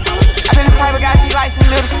I've been the type of guy she likes in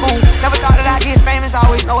middle school. Never thought that I'd get famous,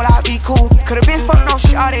 always know that I'd be cool. Could've been fucked no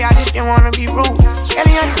shawty, I just didn't wanna be rude.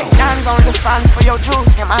 Alien take diamonds on the finest for your jewels.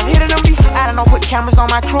 Am I hitting them be I don't know, put cameras on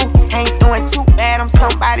my crew. Ain't doing too bad, I'm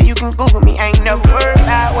somebody you can Google me. Ain't never worried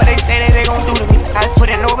about what they say that they gon' do to me. I just put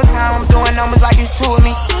in overtime, I'm doing numbers like it's two of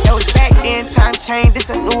me. That was back then, time changed, this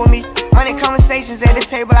a new of me. Money conversations at the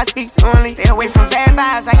table, I speak fluently. Stay away from bad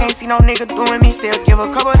vibes, I can't see no nigga doing me. Still give a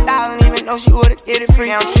couple $1,000, even though she would've did it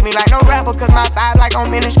free. They don't treat me like no rapper, cause my vibe like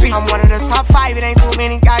on ministry. I'm one of the top 5, it ain't too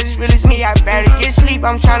many guys, it's really me. I barely get sleep,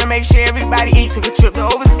 I'm tryna make sure everybody eat. Took a trip to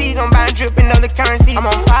overseas, I'm buying drippin' other currency. I'm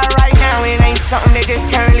on fire right now, it ain't something that just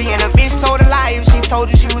currently. And a bitch told a lie if she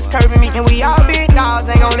told you she was curving me. And we all big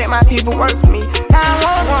dogs, ain't gon' let my people work for me.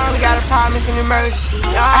 911, we got a problem, it's an emergency.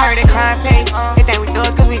 I heard they crime pay, they think we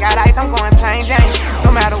thugs cause we got ice, I'm going plain Jane.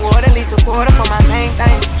 No matter what, at least a quarter for my main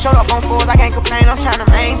thing. Showed up on fours, I can't complain, I'm tryna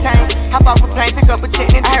maintain. Hop off a plane, pick up a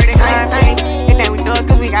chick, I heard they crime pay, they think we thugs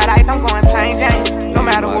cause we got ice, I'm going plain Jane. No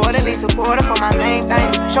matter what, at least a quarter for my main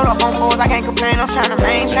thing. Showed up on fours, I can't complain, I'm tryna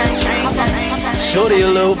maintain. Shorty a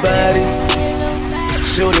little body,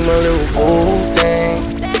 shorty my little boo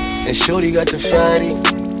thing, and shorty got the fatty.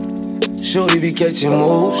 Shorty be catching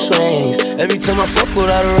mood swings. Every time I fuck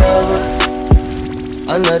without a rubber,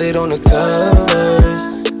 I nutted on the covers,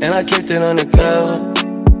 and I kept it undercover,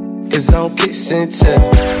 cause I don't kiss and tell.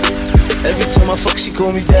 Every time I fuck, she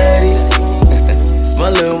call me daddy. My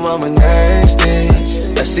little mama nasty.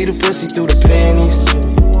 I see the pussy through the panties.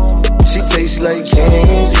 She tastes like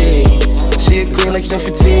candy. She a queen like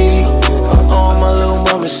Nefertiti. Oh, my little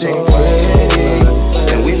mama, she pretty.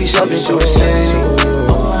 And we be shopping through the city.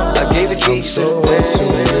 I gave the keys to the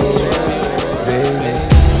baby.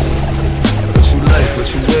 What you like, what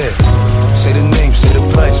you wear? Say the name, say the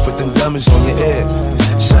price, put them diamonds on your ear.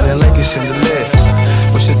 Shining like a chandelier.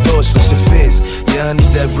 What's your thoughts, what's your fears? Yeah, I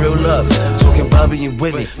need that real love. Talking Bobby and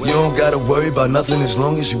Whitney. You don't gotta worry about nothing as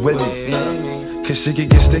long as you with me. Cause shit can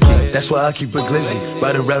get sticky, that's why I keep a glizzy.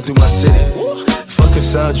 Ride around through my city. Fuck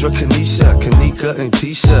Cassandra, Kanisha, Kanika and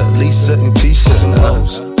Tisha, Lisa and Tisha and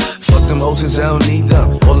hoes. Fuck them hoses, I don't need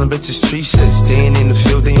them. All them bitches tree shit. Staying in the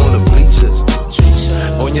field, they on the bleachers.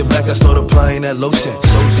 On your back, I start applying that lotion.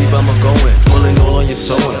 So deep, I'ma go in, pulling all on your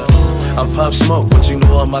soul. I'm Pop Smoke, but you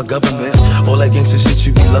know all my government. All that gangsta shit,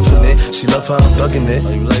 you be loving it. She love how I'm thugging it.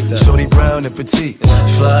 Shorty brown and petite,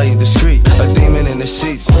 fly and discreet, a demon in the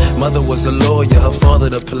sheets. Mother was a lawyer, her father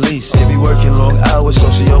the police. They be working long hours,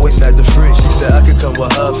 so she always had the free. She said I could come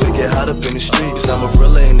with her, get hot up in the streets. I'm a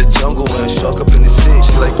gorilla in the jungle and a shark up in the sea.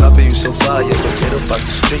 She like, Papa, you so fire, but get up out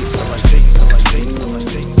the streets. On my streets, on my streets, on my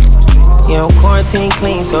streets. Yeah, I'm quarantine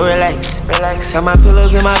clean, so relax. Got my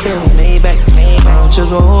pillows in my bins, made back. I don't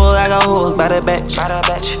choose a hole, I got holes by the batch.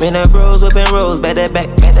 Been the bros whipping rolls, back that back.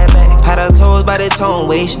 Had her toes by the tone,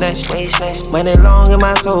 waist snatch. Money long in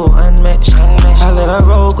my soul, unmatched. I let her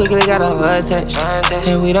roll quickly, got her attached.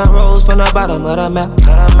 And we done rose from the bottom of the map.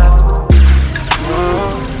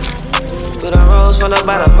 We done rose from the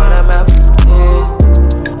bottom of the map.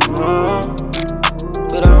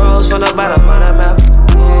 We done rose from the bottom of the map.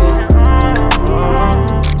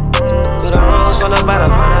 We done rose from the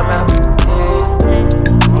bottom of the map.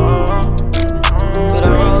 We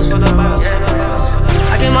done rose from the bottom.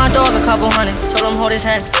 I gave my dog a couple hundred, told him hold his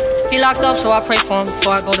head. He locked up, so I pray for him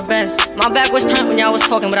before I go to bed. My back was turned when y'all was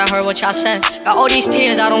talking, but I heard what y'all said. Got all these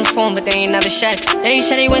tears out on phone, but they ain't never shed. Then he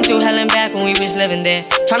said he went through hell and back when we was living there.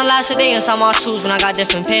 Tryna last a day inside my shoes when I got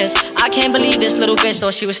different pairs. I can't believe this little bitch,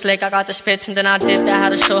 though she was slick. I got the spits and then I dipped. I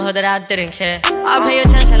had to show her that I didn't care. I pay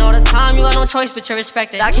attention all the time, you got no choice but to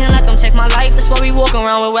respect it. I can't let them take my life, that's why we walk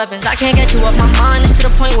around with weapons. I can't get you off my mind, it's to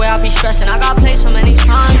the point where I be stressing. I got played so many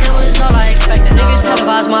times, it was all I expected. Niggas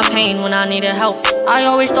televise my pain pain when I needed help. I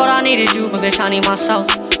always thought I needed you, but bitch, I need myself.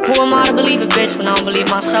 Who am I to believe a bitch when I don't believe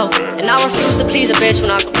myself? And I refuse to please a bitch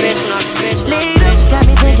when I could bitch. Lead up, got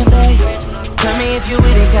me thinking, babe. Tell me if you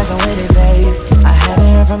with it, cause I'm with it, babe. I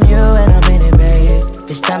haven't heard from you and I'm in it, babe.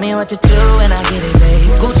 Just tell me what to do and I get it,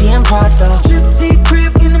 babe. Gucci and Prada. Trip to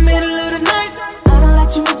crib in the middle of the night. I don't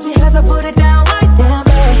let you miss me as I put it down right down,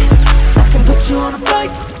 babe. I can put you on a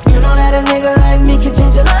flight. You know that a nigga like me can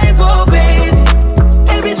change your life, oh baby.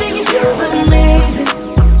 Everything you do is amazing.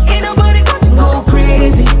 Ain't nobody got to go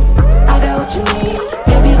crazy. I got what you need.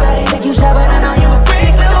 Everybody think you shy, but I know you a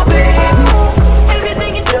freak, little baby.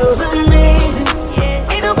 Everything you do is amazing.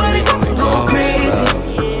 Ain't nobody got to go crazy.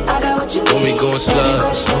 I got what you need. Want me going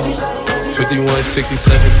slow. 5167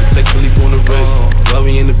 to text Philippe on the wrist. While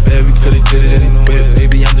we in the bed, we could've did it in the whip.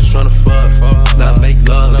 Baby, I'm just tryna fuck, not make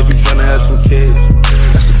love. If we tryna have some kids,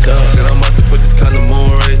 that's a dub. Said I'm about to put this condom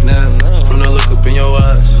on right now. From the look up in your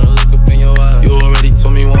eyes, you already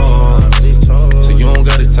told me once, so you don't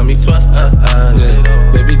gotta tell me twice.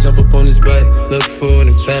 Baby, jump up on this bike, look forward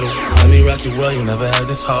and pedal. Let me rock you well, you never had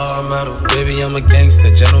this hard metal. Baby, I'm a gangster,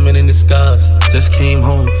 gentleman in disguise. Just came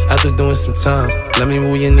home after doing some time. Let me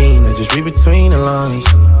move your knee, now just read between the lines.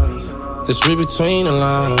 Just read between the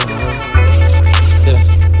lines. Yeah.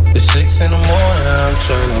 It's 6 in the morning, I'm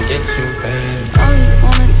trying to get you, baby. All you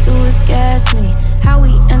wanna do is gas me. How we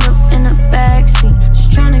end up in the backseat.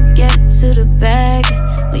 Just trying to get to the bag.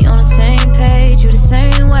 We on the same page, you the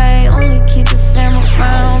same way. Only keep the fam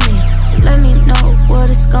around me. So let me know what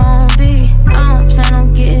it's gon' be. I don't plan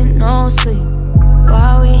on getting no sleep.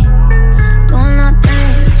 While we doing our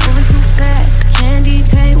thing, moving too fast. Candy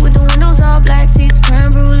paint with the windows all black, seats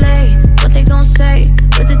creme brulee. What they gon' say?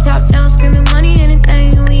 With the top down, screaming money,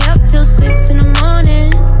 anything. We up till 6 in the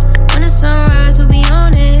morning. When the sunrise, we'll be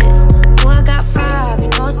on it. Oh, I got 5, you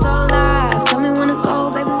know it's so live. Tell me when to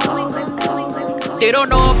go, baby, go. They don't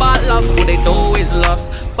know about love, what they know is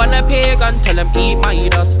lost. Find a pagan, tell them eat my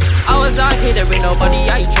dust. I was out here, there ain't nobody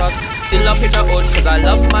I trust. Still up in the hood, cause I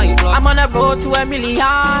love my blood. I'm on the road to $1 million.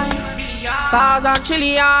 1,000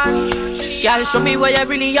 trillion. Girl, show me where you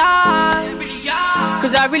really are.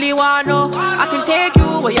 Cause I really wanna know. I can take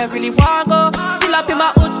you where you really wanna go. Still up in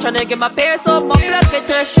my hood, tryna get my pace up. My blood get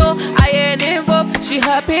to the show, I ain't involved. She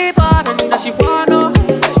her paper, and now she wanna know.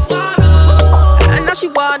 And now she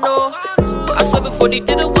wanna know. I swear before they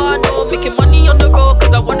didn't wanna know. Making money on the road,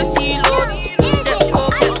 cause I wanna see loads. Step go.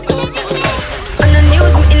 On the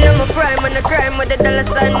news, me in my prime. On the crime with the dollar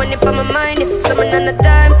sign, money for my mind. Summon on the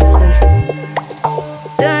time for spend.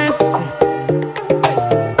 Time for spend.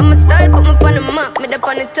 I'm a style, put me on the map. Me up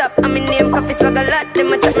on the top. I'm in name, coffee swag a lot.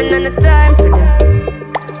 Them a chat me on the time for them.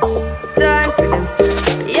 Time for them.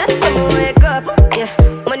 Yes, I'm a wake up. Yeah,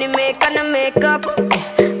 money make and I make up.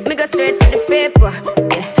 Yeah, me go straight for the paper.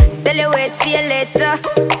 Yeah, tell you wait, see you later.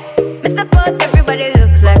 Me support everybody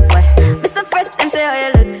look like what? Me so fresh and say how you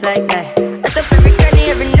look like that. I top every cranny,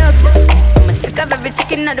 every nook. I'm a stick of every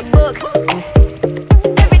chicken out the book.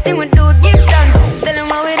 Everything we do, give thanks. Tell them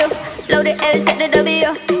what we do. Load the L, take the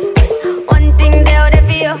W. One thing they out there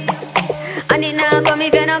for you. And it now come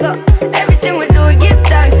if you not go. Everything we do, give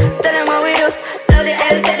thanks. Tell them what we do. Load the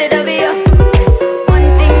L, take the W. One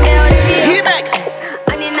thing they out there for you.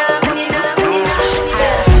 And it now come,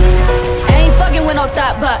 I ain't fucking with no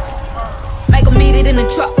thought box. Make 'em meet it in the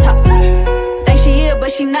drop top. Think she here,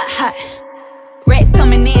 but she not hot. Rats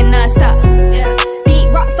coming in non-stop.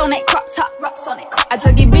 Big rocks on that crop top. I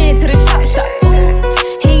took it big to the chop shop.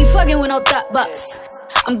 He ain't fucking with no thought box.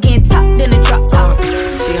 I'm getting top, then the drop top.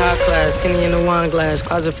 She high class, Henny in the wine glass.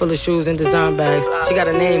 Closet full of shoes and design bags. She got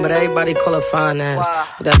a name, but everybody call her fine ass.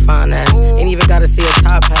 With that fine ass, ain't even gotta see a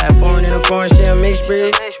top hat. Foreign in a foreign, she a mixed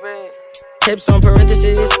breed. Hips on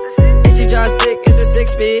parentheses. And she drive stick, it's a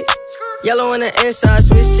 6-speed. Yellow on the inside,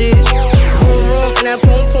 Swiss cheese. Boom, boom, and that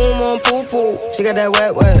poom, poom on poo, poo. She got that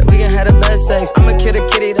wet, wet, we can have the best sex. I'ma kill a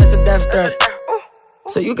kitty, that's a death threat.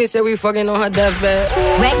 So you can say we fucking on her deathbed.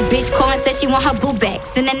 Whack bitch calling, said she want her boo back.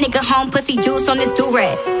 Send that nigga home, pussy juice on this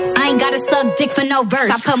do-rag. I ain't gotta suck dick for no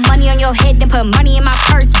verse. I put money on your head, then put money in my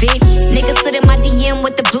purse, bitch. Nigga slid in my DM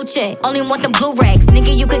with the blue check. Only want the blue racks,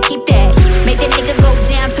 nigga, you could keep that. Make that nigga go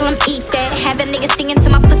down till him eat that. Have that nigga singing to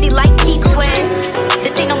my pussy like Keith Sweat.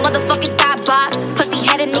 This ain't no motherfucking thought box. Pussy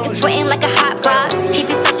had a nigga sweating like a hot box. He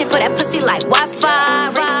be searching for that pussy like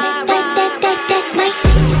Wi-Fi. That's my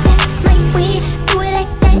shit, that's my weed. Do it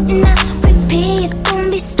like that and I repeat.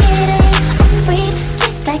 Don't be scared, I ain't afraid.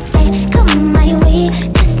 Just like that, come my way.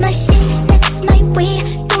 That's my shit, that's my weed.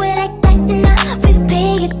 Do it like that and I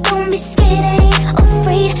repeat. Don't be scared, I ain't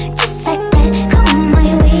afraid. Just like that, come my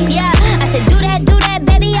way. Yeah, I said do that,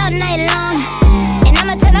 baby, all night long. And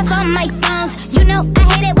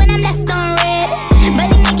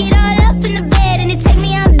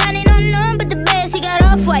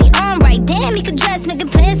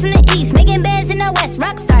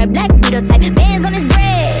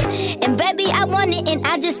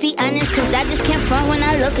front when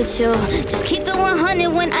I look at you. Just keep it 100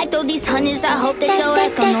 when I throw these hundreds. I hope that your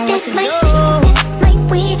ass gon' know what to do. That's my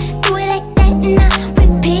way, do it like that and I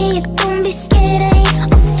repeat. Don't be scared, I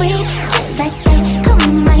ain't afraid. Just like that,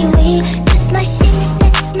 come my way. That's my shit,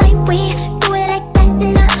 that's my way. Do it like that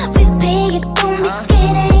and I repeat. Don't be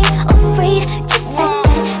scared, I ain't afraid. Just like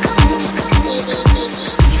that, come on.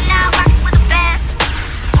 You now rockin' with the best.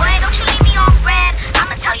 Boy, don't you leave me on red.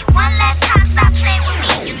 I'ma tell you one last time, stop playing with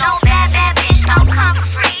me. You know bad bitch don't come for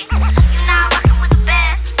free. You now rockin' with the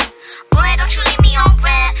best. Boy, don't you leave me on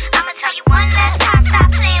red. I'ma tell you one last time, stop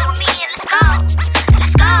playing with me and let's go.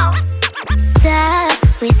 Let's go. Stop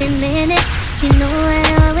wasting minutes. You know I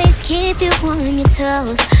always keep you on your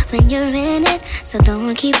toes when you're in it. So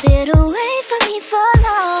don't keep it away from me for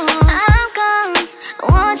long. I'm gone, I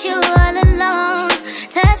want you all alone.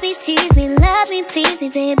 Touch me, tease me, love me, please me,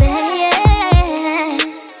 baby. Yeah.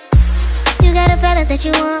 You got a fella that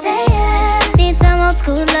you want. Say yeah. Need some old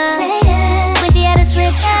school love. Say yeah. Wish you had a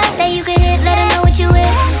switch that you could hit, let him know what you with.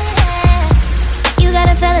 You got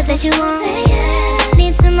a fella that you want. Say yeah.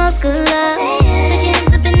 Need some old school love. Say yeah. Put your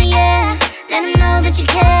hands up in the air, let him know that you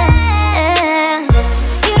care.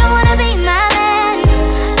 You don't wanna be my man,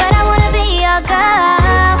 but I wanna be your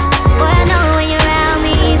girl. Boy, I know when you're around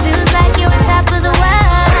me, it feels like you're on top of the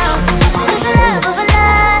world. Cause the love of a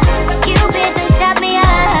lust, Cupid done shot me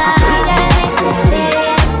up. We gotta make this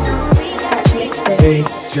serious, so we gotta make this. Hey,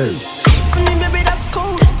 Baby, that's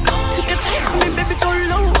cool. Take a taste from me, baby, go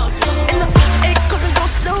low. And the A cause it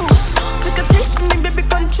goes slow. Take a taste from me, baby,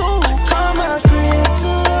 control. You're my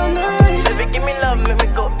kryptonite. Baby, give me love, make me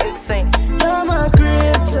go insane. You're my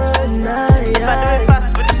kryptonite. If I do it fast,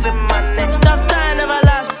 put this in my name. Tough time never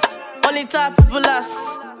lasts. Only top people last.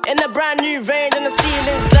 In a brand new range and the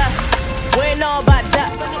ceiling's glass. We ain't know about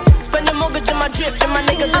that. Spend your mortgage on my drip, and my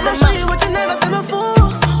nigga do the math. I'ma show you what you never seen before.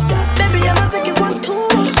 Baby, I'ma take you one tour.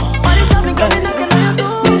 All this love, coming knocking on your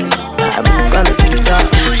door.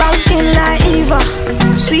 Brown skin like Eva,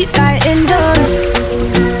 sweet like Indora.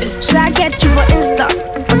 Should I get you for Insta?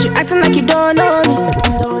 But you acting like you don't know me.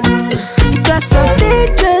 You dress so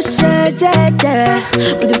dangerous, yeah.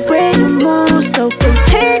 With the way you move, so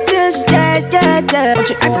contagious, yeah. But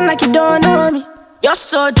you acting like you don't know me. You're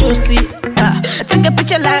so juicy, I take a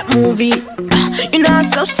picture like movie. You know I'm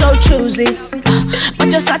so choosy,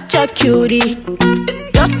 but you're such a cutie.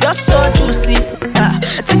 You're so juicy, I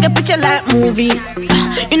take a picture like movie.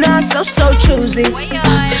 You know I'm so choosy,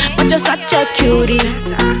 but you're such a cutie.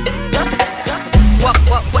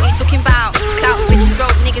 What you talking about? Clout bitches,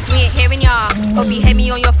 broke niggas, we ain't hearing ya. Hope you hear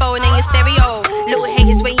me on your phone and your stereo. Little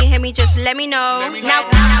haters, when you hear me, just let me know.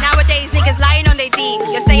 Nowadays, niggas lying on they D.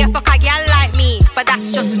 You say you fuck a gal like me, but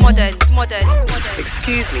that's just modern.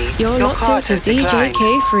 Excuse me, You're locked into DJ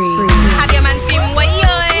K3. Have your man scream, way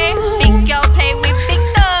yo. Big girl play with big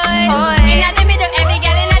toys. Inna the middle, every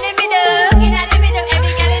gal inna the middle. Inna the middle,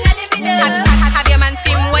 every gal inna the middle. Have your man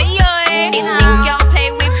scream, way yo. Big girl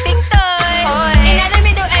play with big toys. Inna the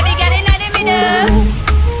middle, every gal inna the middle.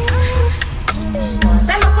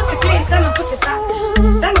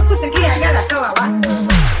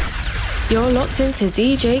 You're locked into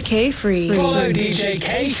DJ K3. Follow DJ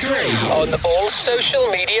K3 on all social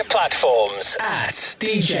media platforms at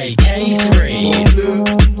DJ K3.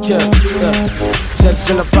 Zeds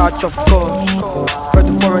in a pouch, of course. Red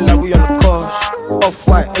the foreign like we on the coast.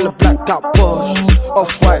 Off-white in the black top Porsche.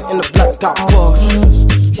 Off-white in the black top Porsche.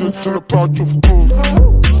 Zeds in a pouch, of course.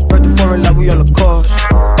 Red the foreign like we on the coast.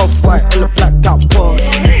 Off-white in the black top Porsche.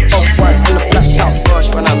 Off-white in the black top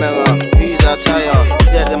Porsche. When I remember, he's a tire.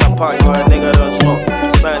 Dead in my pouch, where a nigga don't smoke.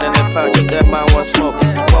 Slide in the pouch, if that man won't smoke.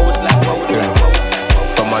 What would like?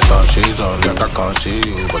 Got my dark shades on, like I can't see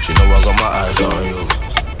you, but you know I got my eyes on you.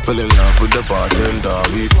 Feeling love with the bartender,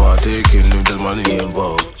 we partaking if there's money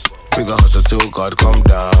involved. Figure hustle till God come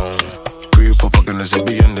down. Free for fucking us and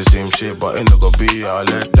be in the same shit, but it not gonna be all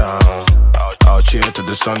let down. I'll cheer to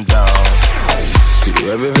the sundown. See,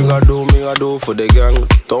 everything I do for the gang.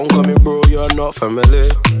 Don't call me bro, you're not family.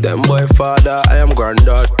 Them boy father, I am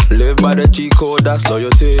granddad. Live by the G code, that's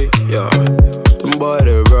loyalty. Yeah, them boy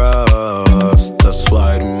they rust, that's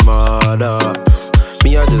why they mad up.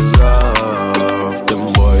 Me I just love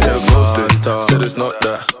them boy they ghosted. Said it's not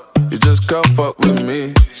that. You just can't fuck with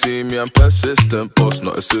me. See me, I'm persistent, boss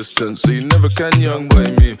not assistant. So you never can young boy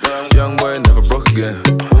me. Young boy never broke again.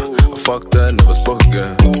 I fucked that, never spoke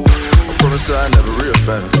again. I promise I never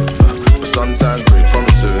reoffend, but sometimes break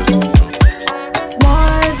promises.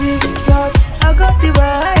 My response, I got the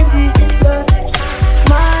right response.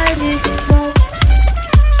 My response.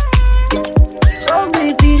 Come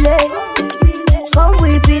we be late. Come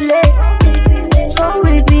we be late. Come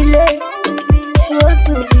we be late.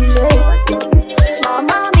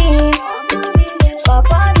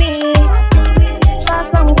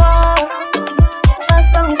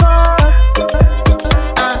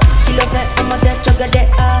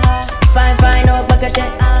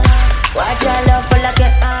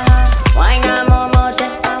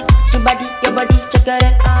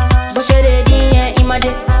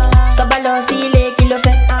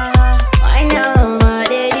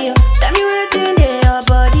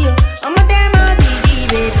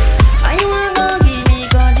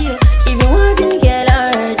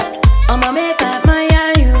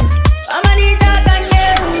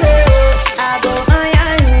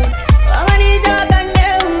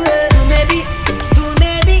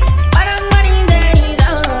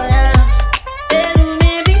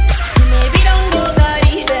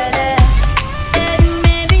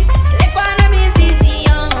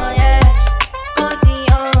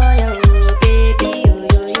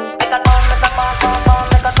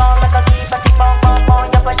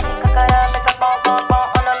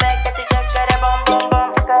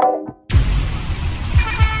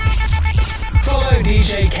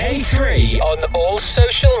 K3 on all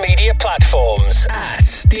social media platforms at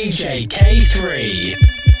DJ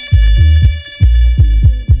K3.